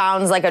 This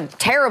sounds like a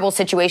terrible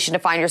situation to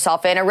find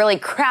yourself in, a really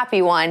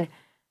crappy one.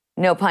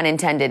 No pun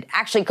intended.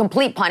 Actually,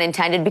 complete pun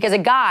intended, because a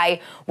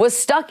guy was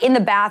stuck in the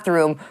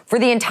bathroom for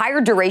the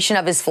entire duration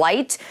of his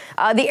flight.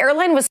 The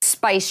airline was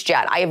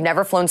SpiceJet. I have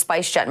never flown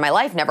SpiceJet in my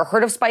life, never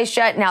heard of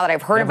SpiceJet. Now that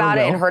I've heard about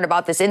it and heard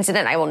about this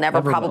incident, I will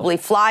never probably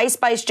fly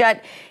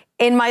SpiceJet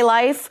in my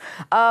life.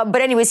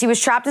 But anyways, he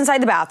was trapped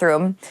inside the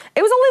bathroom.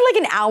 It was only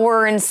like an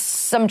hour and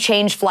some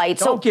change flight.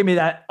 Don't give me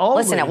that.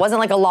 Listen, it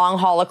wasn't like a long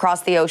haul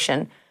across the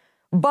ocean.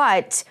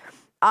 But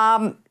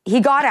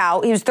he got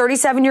out. He was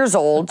 37 years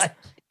old.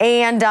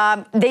 And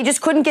they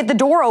just couldn't get the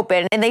door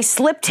open. And they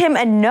slipped him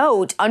a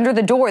note under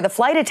the door, the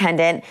flight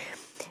attendant.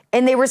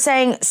 And they were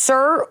saying,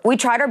 "Sir, we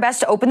tried our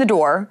best to open the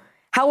door.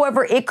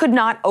 However, it could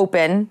not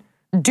open.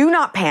 Do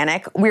not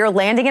panic. We are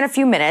landing in a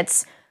few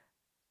minutes.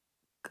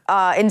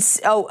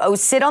 Sit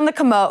on the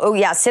commode. Oh,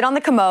 yeah, sit on the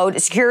commode.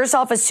 Secure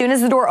yourself. As soon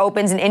as the door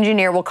opens, an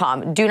engineer will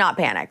come. Do not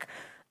panic."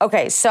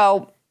 Okay,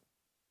 so,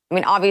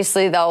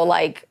 obviously, though,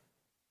 like,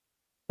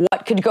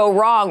 what could go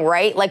wrong,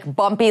 right? Like,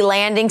 bumpy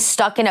landing,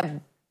 stuck in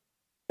a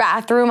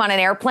bathroom on an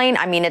airplane.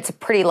 It's a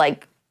pretty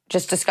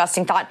just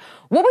disgusting thought.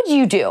 What would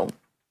you do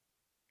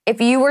if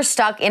you were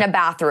stuck in a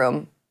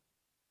bathroom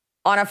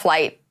on a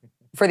flight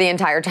for the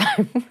entire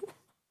time?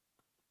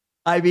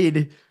 Would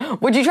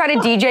you try to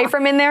DJ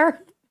from in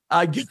there?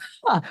 I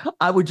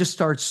would just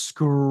start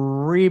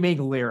screaming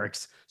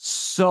lyrics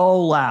so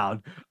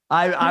loud.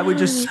 I would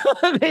just,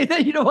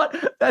 you know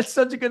what? That's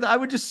such a good, I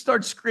would just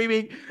start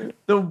screaming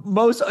the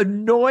most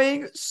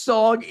annoying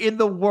song in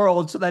the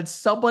world, so that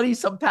some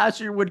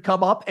passenger would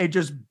come up and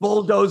just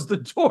bulldoze the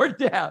door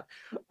down.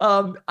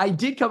 I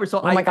did cover,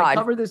 so I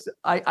cover this.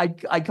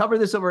 I cover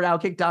this over at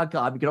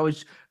Outkick.com. You can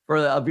always,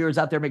 for the viewers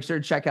out there, make sure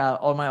to check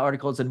out all my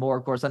articles and more,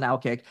 of course, on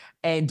Outkick.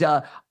 And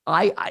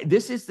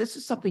this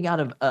is something out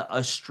of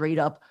a straight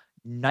up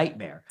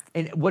nightmare.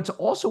 And what's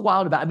also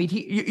wild about,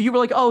 you were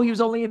like, oh, he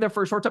was only in there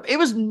for a short time. It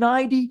was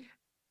 90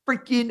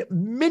 freaking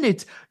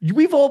minutes.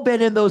 We've all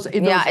been in those.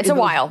 It's a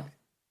while.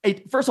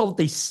 First of all,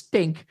 they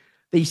stink.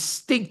 They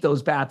stink,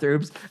 those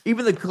bathrooms.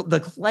 Even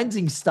the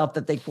cleansing stuff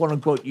that they quote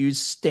unquote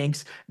use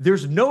stinks.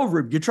 There's no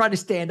room. You're trying to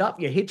stand up,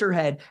 you hit your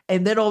head,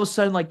 and then all of a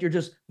sudden, like, you're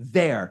just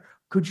there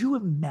Could you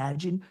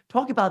imagine?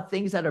 Talk about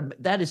things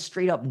that is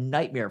straight up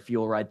nightmare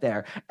fuel right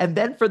there. And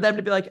then for them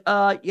to be like,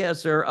 yeah,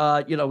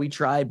 sir, we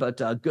tried, but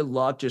good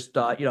luck. Just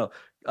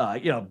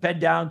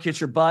bend down, kiss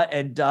your butt,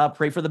 and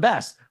pray for the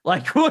best.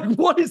 Like,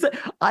 what is that?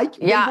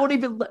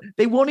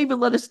 They won't even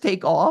let us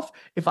take off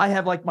if I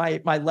have like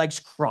my legs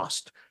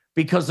crossed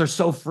because they're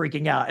so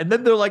freaking out. And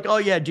then they're like, oh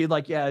yeah, dude,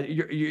 like, yeah,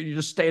 you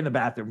just stay in the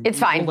bathroom. It's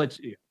fine.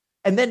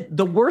 And then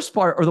the worst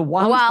part or the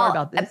wildest part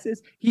about this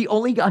is he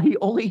only got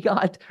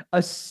a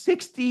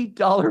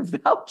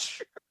 $60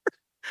 voucher.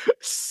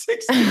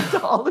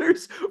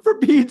 $60 for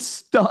being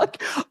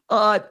stuck.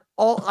 I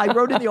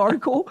wrote in the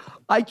article,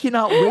 I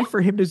cannot wait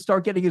for him to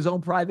start getting his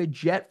own private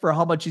jet for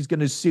how much he's going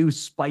to sue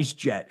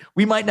SpiceJet.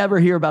 We might never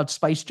hear about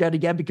SpiceJet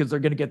again because they're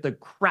going to get the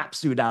crap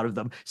suit out of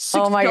them.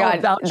 Oh my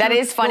God. That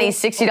is funny.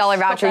 $60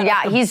 voucher.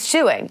 Yeah, he's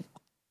suing.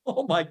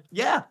 Oh my,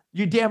 yeah.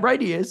 You damn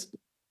right he is.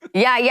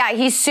 Yeah.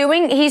 He's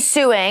suing,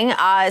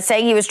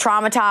 saying he was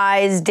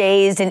traumatized,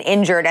 dazed, and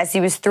injured as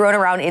he was thrown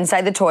around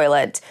inside the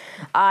toilet.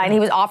 And he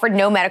was offered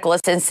no medical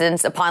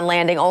assistance upon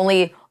landing,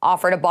 only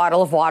offered a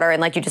bottle of water and,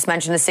 like you just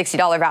mentioned, a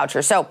 $60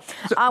 voucher. So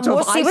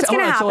we'll see what's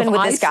going to happen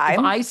with this guy.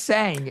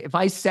 If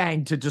I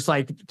sang to just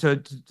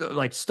to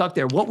stuck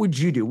there, what would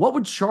you do? What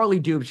would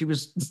Charlie do if she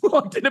was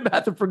locked in a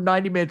bathroom for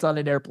 90 minutes on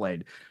an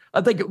airplane?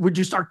 I think, would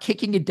you start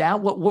kicking it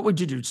down? What would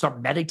you do?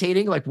 Start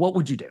meditating? Like, what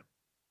would you do?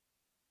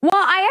 Well,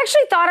 I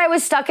actually thought I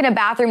was stuck in a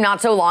bathroom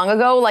not so long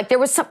ago. Like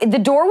the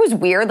door was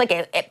weird. Like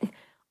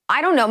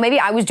I don't know, maybe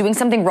I was doing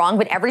something wrong,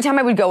 but every time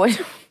I would go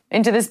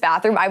into this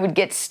bathroom, I would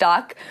get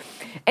stuck.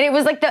 And it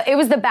was like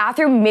the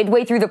bathroom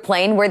midway through the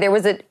plane where there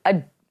was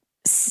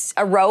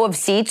a row of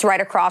seats right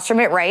across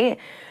from it, right?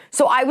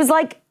 So I was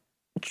like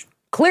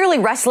clearly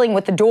wrestling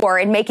with the door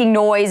and making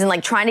noise and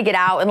like trying to get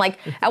out. And like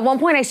at one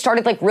point I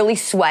started like really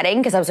sweating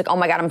because I was like, oh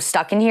my God, I'm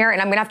stuck in here and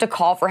I'm going to have to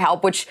call for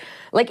help, which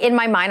like in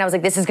my mind, I was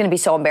like, this is going to be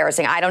so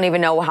embarrassing. I don't even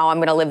know how I'm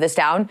going to live this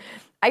down.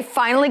 I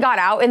finally got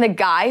out and the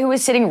guy who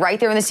was sitting right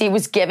there in the seat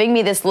was giving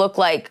me this look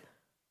like,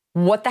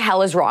 what the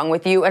hell is wrong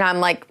with you? And I'm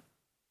like,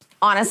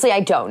 honestly, I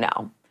don't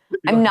know.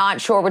 I'm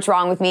not sure what's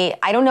wrong with me.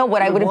 I don't know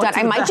what I would have done.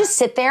 I might just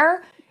sit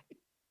there.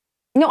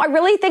 No, I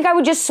really think I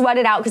would just sweat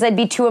it out because I'd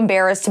be too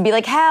embarrassed to be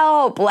like,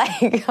 help,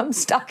 like I'm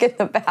stuck in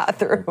the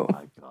bathroom. Oh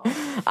my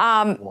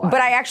God. Wow. But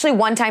I actually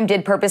one time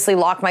did purposely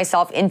lock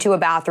myself into a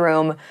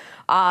bathroom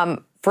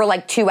for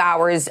like 2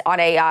 hours on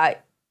a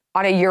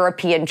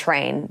European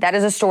train. That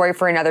is a story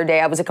for another day.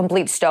 I was a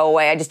complete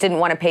stowaway. I just didn't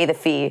want to pay the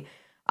fee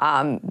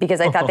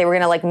because I thought they were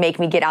going to like make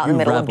me get out in the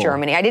middle of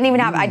Germany. I didn't even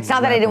have, it's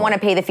not that I didn't want to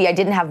pay the fee. I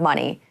didn't have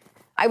money.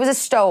 I was a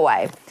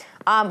stowaway.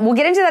 We'll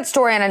get into that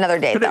story on another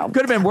day, though.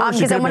 Could have been worse.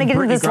 Because I want to get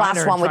into this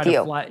last one with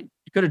you.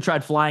 You could have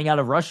tried flying out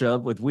of Russia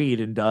with weed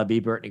and be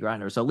Brittany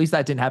Griner. So at least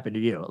that didn't happen to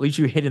you. At least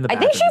you hid in the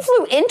bathroom. I think she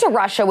flew into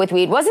Russia with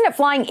weed. Wasn't it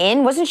flying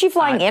in? Wasn't she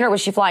flying in or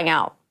was she flying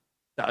out?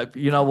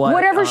 You know what?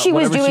 Whatever she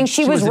was doing,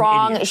 she was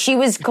wrong. She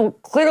was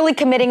clearly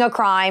committing a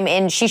crime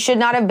and she should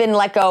not have been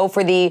let go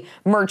for the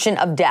merchant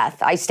of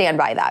death. I stand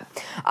by that.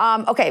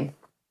 Okay.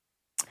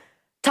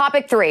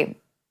 Topic 3.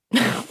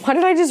 Why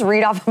did I just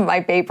read off of my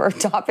paper?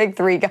 Topic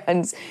 3,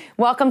 guns.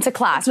 Welcome to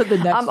class.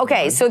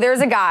 Okay, so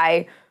there's a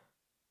guy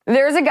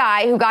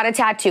who got a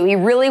tattoo. He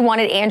really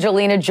wanted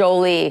Angelina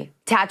Jolie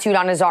tattooed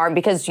on his arm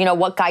because, you know,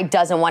 what guy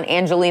doesn't want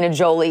Angelina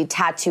Jolie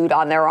tattooed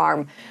on their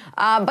arm?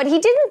 But he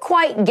didn't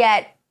quite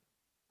get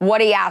what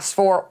he asked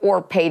for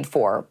or paid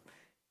for.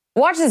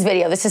 Watch this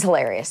video. This is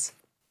hilarious.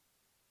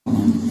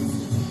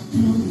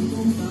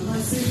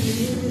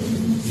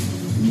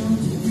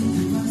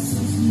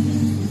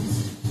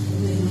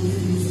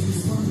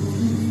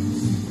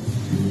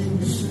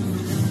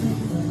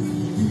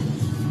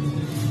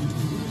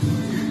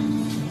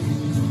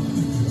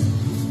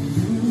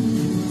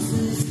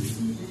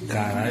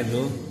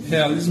 Caralho,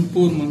 realismo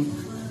puro, mano.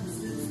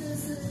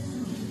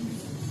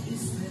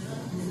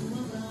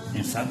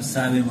 Quem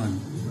sabe, mano.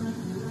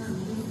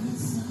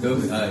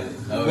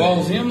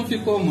 Igualzinho não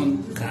ficou, mano.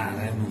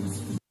 Caralho,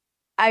 mano.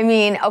 I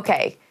mean,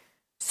 okay.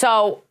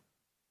 So,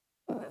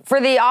 for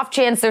the off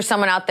chance there's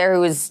someone out there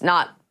who is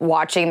not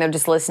watching, they're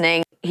just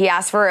listening, he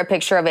asked for a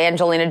picture of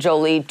Angelina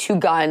Jolie, 2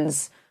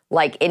 guns,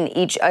 like in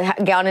each, a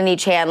gun in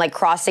each hand, like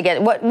crossed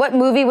against. What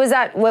movie was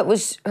that? What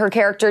was her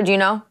character? Do you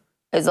know?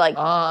 It's like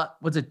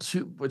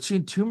was she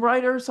in Tomb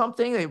Raider or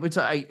something? It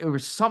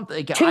was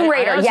something. Tomb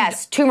Raider,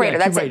 yes, Tomb Raider.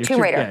 That's it,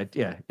 Tomb Raider.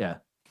 Yeah.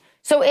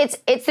 So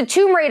it's the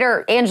Tomb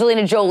Raider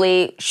Angelina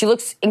Jolie. She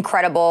looks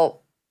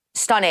incredible,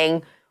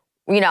 stunning.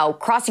 You know,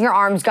 crossing her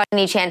arms, gun in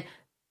each hand.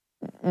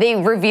 They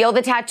reveal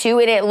the tattoo,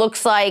 and it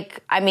looks like,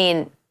 I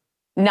mean,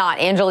 not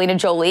Angelina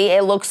Jolie.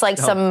 It looks like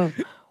some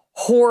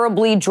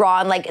horribly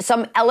drawn, like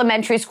some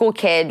elementary school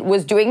kid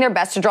was doing their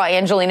best to draw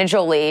Angelina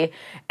Jolie,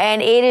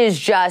 and it is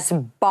just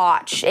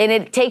botched, and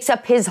it takes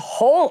up his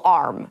whole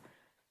arm.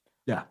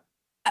 Yeah,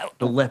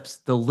 the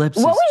lips. What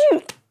would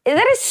you?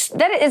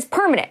 That is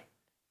permanent.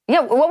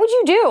 Yeah, what would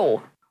you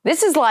do?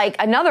 This is like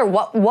another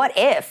what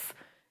if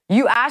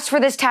you asked for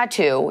this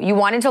tattoo, you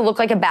wanted to look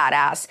like a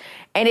badass,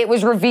 and it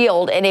was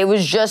revealed, and it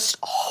was just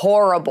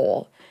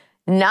horrible.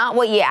 Not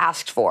what you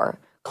asked for.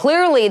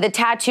 clearly the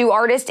tattoo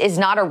artist is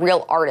not a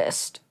real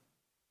artist.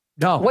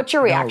 No. What's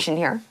your reaction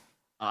here?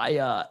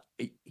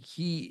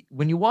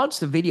 When you watch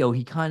the video,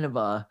 he kind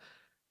of,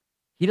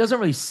 he doesn't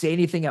really say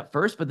anything at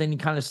first, but then he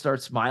kind of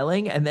starts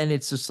smiling. And then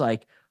it's just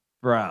like,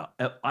 bro,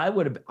 I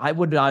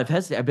would not have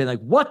hesitated. I'd been like,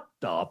 what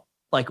the,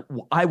 like,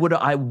 I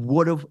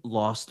would have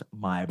lost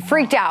my mind.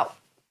 Freaked out.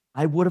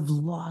 I would have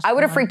lost. I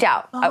would have freaked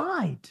out. I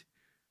don't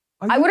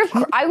know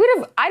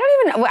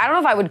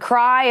if I would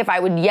cry, if I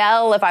would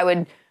yell, if I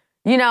would,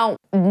 no,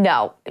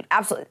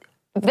 absolutely.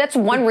 That's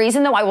one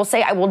reason, though. I will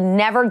say I will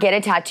never get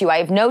a tattoo. I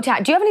have no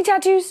tattoo. Do you have any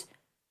tattoos?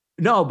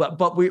 No,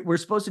 but we're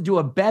supposed to do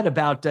a bet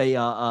about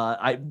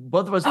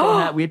both of us doing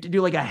that. We have to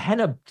do like a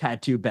henna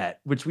tattoo bet,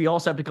 which we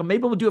also have to come.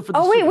 Maybe we'll do it for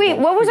the Super Bowl.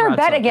 What was our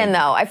bet again,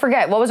 though? I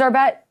forget. What was our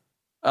bet?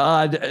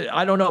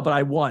 I don't know, but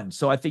I won,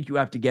 so I think you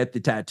have to get the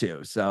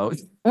tattoo. So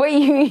wait,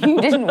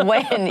 you didn't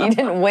win. You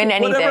didn't win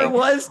anything. Whatever it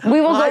was, we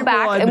will go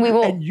back and we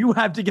will. And you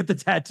have to get the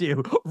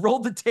tattoo. Roll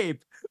the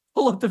tape.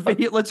 Pull up the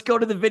video. Let's go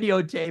to the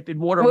videotape in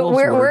Water Wolf's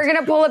We're words. going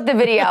to pull up the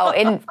video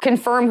and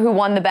confirm who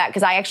won the bet,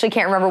 because I actually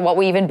can't remember what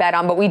we even bet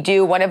on, but we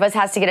do. One of us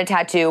has to get a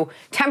tattoo,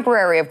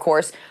 temporary, of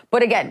course.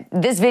 But again,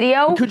 this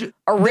video,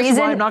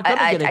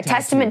 a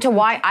testament to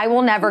why I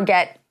will never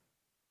get.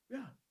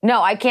 Yeah.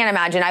 No, I can't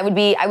imagine. I would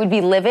be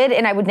livid,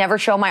 and I would never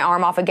show my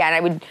arm off again. I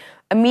would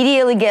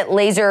immediately get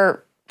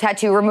laser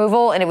tattoo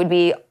removal, and it would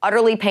be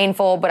utterly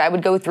painful, but I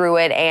would go through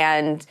it,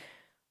 and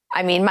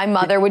I mean, my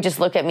mother would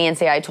just look at me and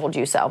say, I told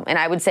you so. And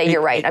I would say,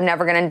 you're right. I'm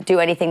never going to do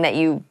anything that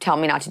you tell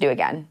me not to do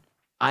again.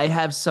 I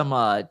have some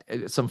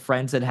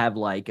friends that have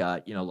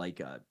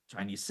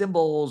Chinese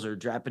symbols or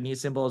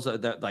Japanese symbols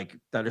that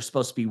are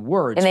supposed to be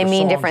words. And they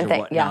mean different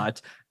things. Yeah.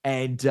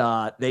 And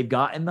they've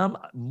gotten them,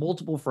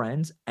 multiple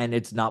friends, and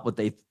it's not what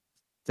they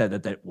said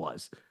that it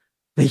was.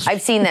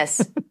 I've seen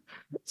this.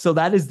 So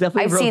that is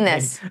definitely I've seen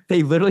this.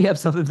 They literally have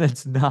something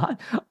that's not.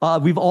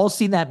 We've all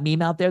seen that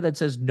meme out there that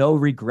says no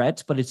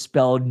regrets, but it's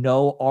spelled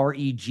no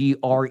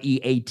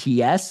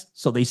REGREATS.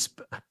 So they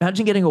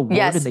imagine getting a word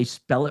and they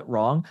spell it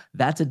wrong.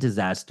 That's a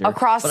disaster.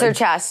 Across their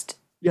chest.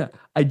 Yeah.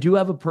 I do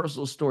have a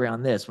personal story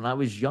on this. When I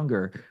was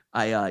younger,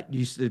 I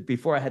used to,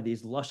 before I had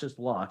these luscious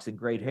locks and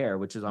great hair,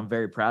 which I'm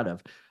very proud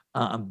of.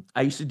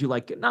 I used to do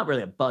like, not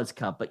really a buzz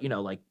cut, but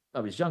like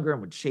I was younger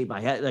and would shave my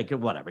head, like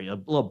whatever, a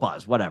little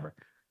buzz, whatever.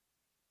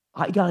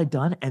 I got it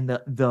done, and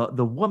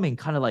the woman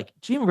kind of like,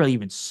 she didn't really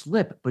even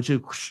slip, but she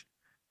whoosh,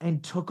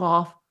 and took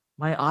off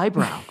my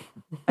eyebrow.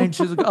 And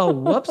she's like, oh,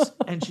 whoops.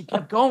 And she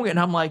kept going, and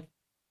I'm like,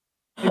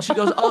 and she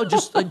goes, oh,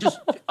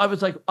 I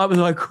was like,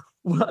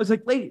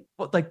 lady,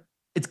 what, like,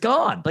 it's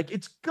gone. Like,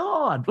 it's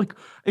gone. Like,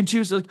 and she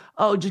was like,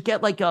 oh, just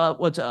get like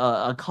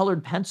a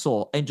colored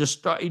pencil and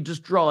just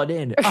draw it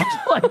in. I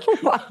was like, oh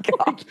my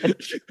God.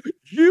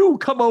 You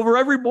come over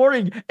every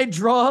morning and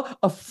draw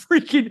a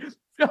freaking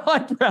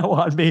eyebrow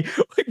on me.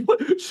 Like,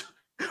 what?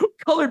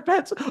 Colored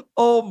pencil.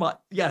 Oh my.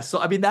 Yeah. So,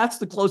 I mean, that's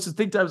the closest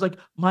thing to, I was like,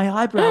 my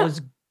eyebrow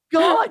is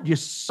gone, you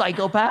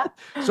psychopath.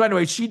 So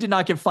anyway, she did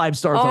not get 5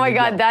 stars. Oh my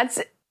God.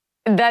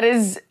 That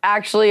is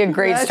actually a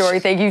great story.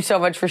 Thank you so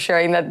much for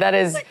sharing that. That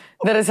is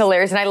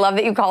hilarious. And I love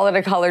that you call it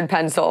a colored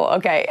pencil.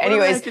 Okay.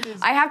 Anyways,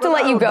 I have to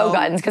let you go,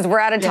 Guns, because we're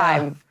out of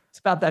time. It's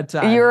about that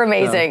time. You're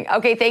amazing. So.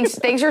 Okay.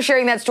 Thanks for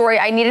sharing that story.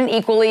 I need an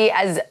equally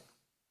as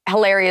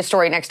hilarious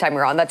story next time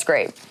you're on. That's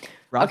great.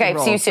 Rock okay.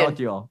 See you soon. Talk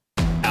to you all.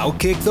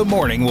 Outkick the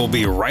Morning will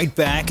be right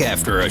back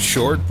after a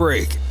short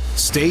break.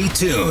 Stay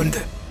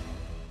tuned.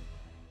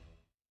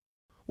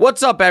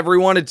 What's up,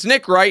 everyone? It's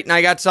Nick Wright, and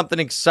I got something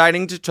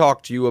exciting to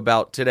talk to you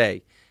about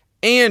today.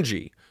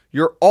 Angie,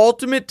 your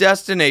ultimate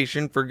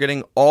destination for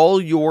getting all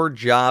your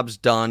jobs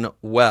done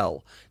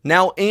well.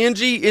 Now,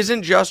 Angie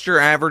isn't just your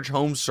average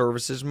home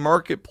services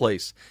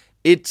marketplace.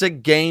 It's a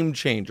game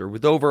changer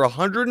with over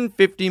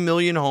 150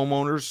 million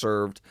homeowners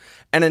served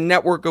and a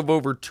network of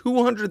over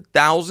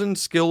 200,000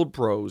 skilled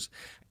pros.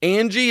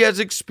 Angie has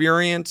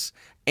experience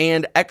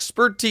and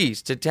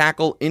expertise to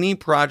tackle any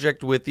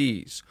project with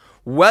ease.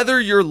 Whether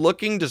you're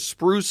looking to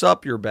spruce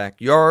up your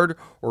backyard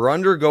or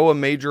undergo a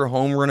major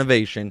home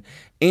renovation,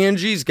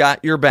 Angie's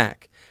got your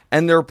back.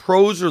 And their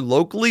pros are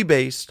locally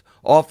based,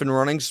 often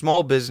running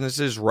small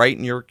businesses right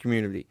in your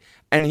community.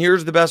 And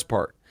here's the best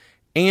part.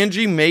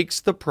 Angie makes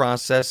the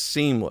process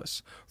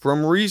seamless.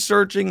 From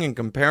researching and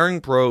comparing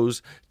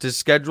pros to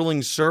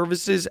scheduling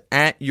services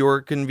at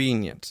your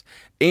convenience.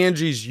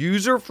 Angie's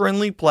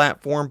user-friendly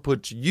platform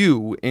puts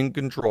you in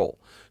control.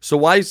 So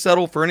why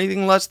settle for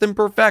anything less than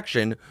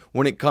perfection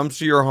when it comes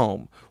to your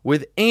home?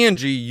 With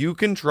Angie, you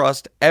can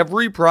trust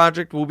every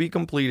project will be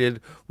completed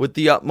with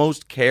the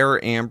utmost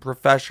care and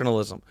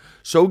professionalism.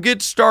 So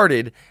get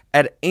started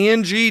at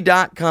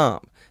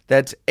Angie.com.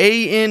 That's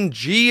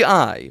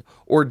ANGI,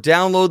 or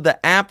download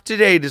the app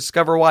today to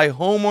discover why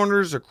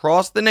homeowners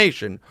across the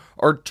nation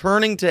are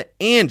turning to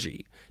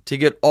Angie to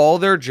get all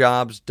their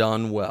jobs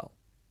done well.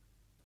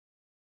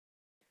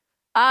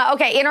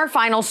 Okay, in our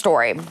final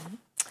story,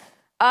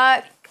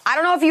 I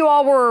don't know if you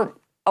all were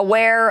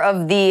aware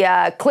of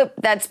the clip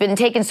that's been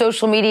taking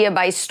social media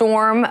by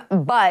storm,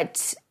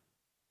 but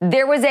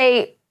there was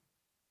a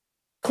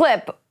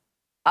clip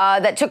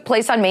that took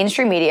place on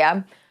mainstream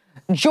media,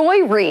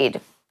 Joy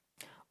Reid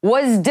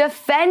was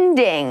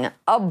defending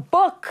a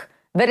book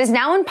that is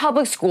now in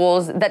public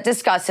schools that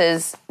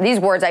discusses, these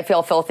words I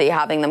feel filthy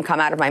having them come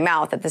out of my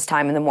mouth at this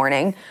time in the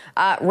morning,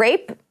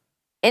 rape,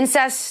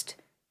 incest,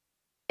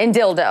 and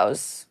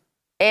dildos.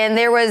 And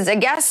there was a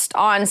guest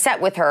on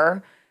set with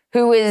her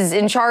who is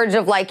in charge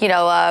of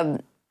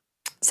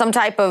some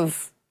type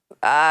of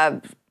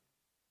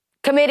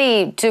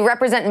committee to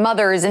represent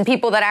mothers and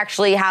people that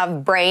actually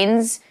have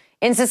brains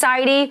in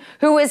society,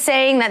 who is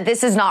saying that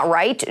this is not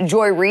right.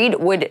 Joy Reid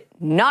would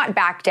not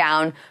back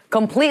down,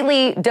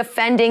 completely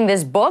defending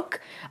this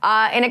book.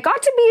 And it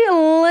got to be a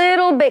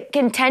little bit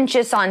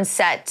contentious on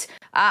set.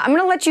 I'm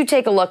going to let you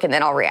take a look and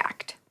then I'll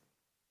react.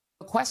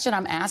 The question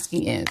I'm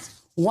asking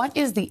is, what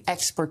is the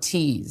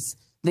expertise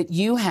that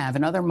you have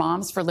and other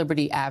Moms for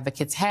Liberty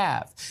advocates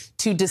have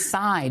to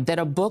decide that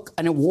a book,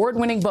 an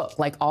award-winning book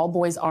like All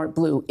Boys Aren't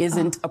Blue,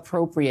 isn't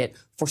appropriate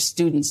for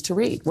students to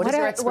read? What is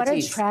your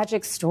expertise? What a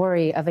tragic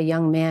story of a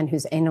young man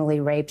who's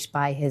anally raped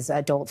by his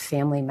adult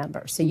family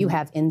member. So you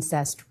have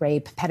incest,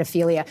 rape,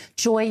 pedophilia.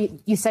 Joy,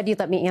 you said you'd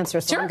let me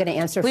answer, so I'm going to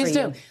answer Please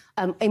for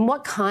you. In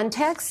what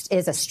context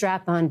is a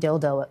strap-on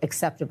dildo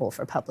acceptable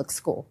for public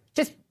school?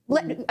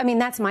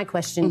 That's my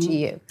question to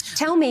you.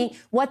 Tell me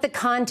what the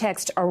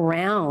context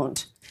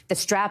around the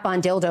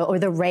strap-on dildo or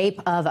the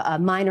rape of a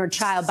minor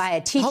child by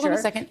a teacher. Hold on a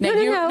second.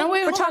 No,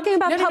 wait, we're talking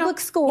about public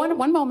school.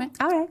 One moment.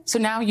 All right. So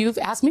now you've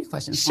asked me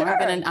questions. Sure.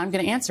 I'm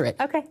going to answer it.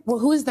 Okay. Well,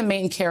 who is the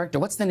main character?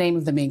 What's the name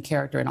of the main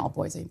character in All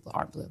Boys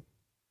Aren't Blue?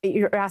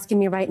 You're asking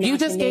me right now. You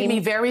just gave me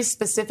very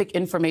specific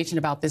information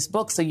about this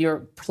book, so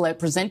you're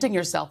presenting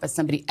yourself as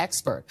somebody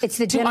expert. It's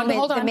the gentleman.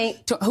 Hold on.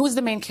 Who's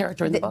the main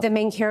character in the book? The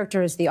main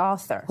character is the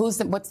author.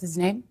 What's his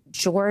name?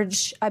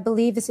 George, I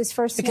believe, is his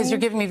first name. Because you're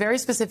giving me very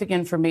specific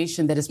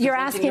information that is You're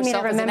asking me to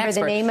remember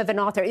the name of an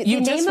author. You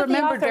the just name remembered of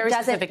the author very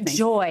specific doesn't names.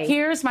 Joy.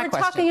 Here's my question.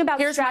 We're talking about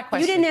Here's my question.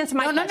 You didn't answer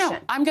my question. No.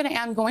 I'm going to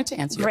answer your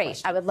question.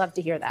 Great. I would love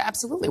to hear that.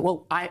 Absolutely.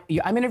 Well,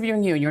 I'm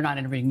interviewing you and you're not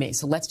interviewing me.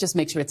 So let's just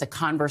make sure it's a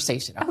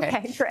conversation.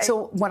 Okay, great.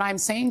 So what I'm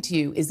saying to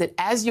you is that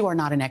as you are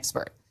not an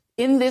expert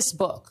in this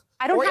book.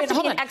 I don't have to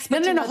be an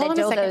expert to know that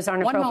dildos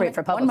aren't appropriate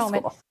for public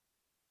school.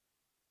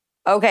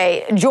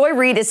 Okay, Joy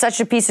Reid is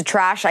such a piece of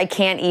trash, I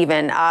can't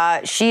even.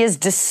 She is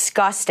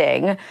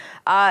disgusting.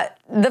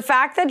 The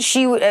fact that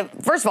she,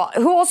 first of all,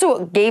 who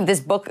also gave this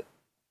book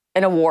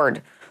an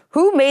award?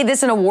 Who made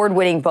this an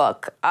award-winning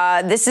book?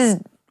 This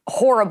is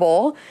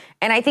horrible.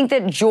 And I think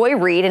that Joy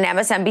Reid and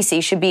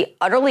MSNBC should be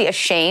utterly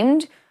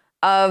ashamed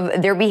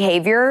of their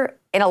behavior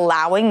in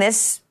allowing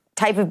this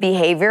type of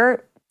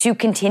behavior to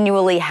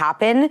continually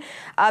happen.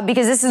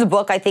 Because this is a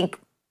book, I think,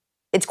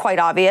 it's quite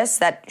obvious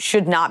that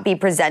should not be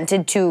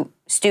presented to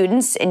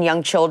students and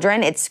young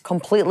children. It's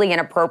completely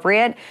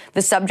inappropriate.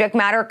 The subject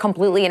matter,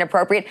 completely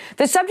inappropriate.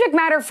 The subject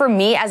matter for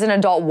me as an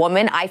adult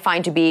woman, I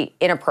find to be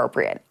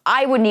inappropriate.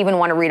 I wouldn't even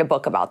want to read a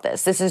book about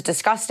this. This is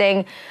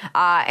disgusting.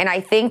 And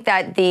I think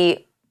that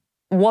the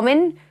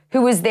woman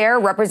who was there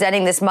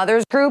representing this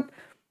mother's group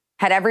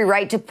had every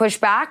right to push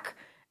back.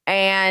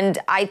 And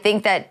I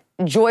think that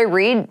Joy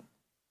Reid,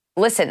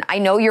 listen, I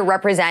know you're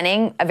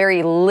representing a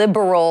very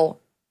liberal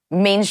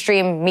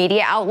mainstream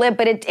media outlet,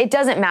 but it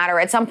doesn't matter.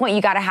 At some point,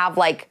 you got to have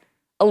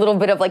a little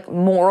bit of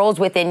morals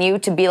within you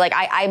to be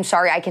I'm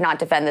sorry, I cannot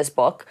defend this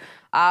book.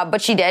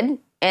 But she did.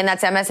 And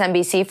that's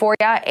MSNBC for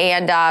you.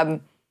 And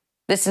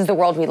this is the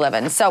world we live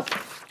in. So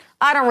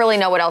I don't really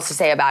know what else to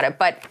say about it,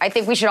 but I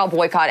think we should all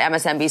boycott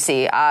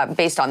MSNBC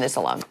based on this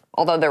alone,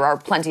 although there are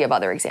plenty of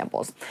other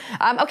examples.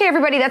 Okay,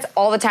 everybody, that's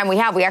all the time we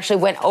have. We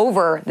actually went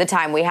over the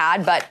time we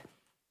had, but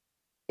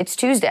it's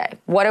Tuesday.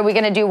 What are we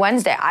going to do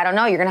Wednesday? I don't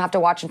know. You're going to have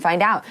to watch and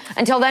find out.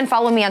 Until then,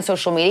 follow me on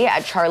social media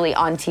at Charlie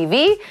on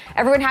TV.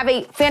 Everyone have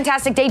a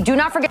fantastic day. Do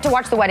not forget to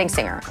watch The Wedding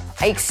Singer.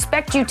 I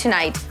expect you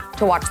tonight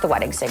to watch The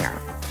Wedding Singer.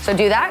 So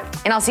do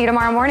that, and I'll see you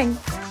tomorrow morning.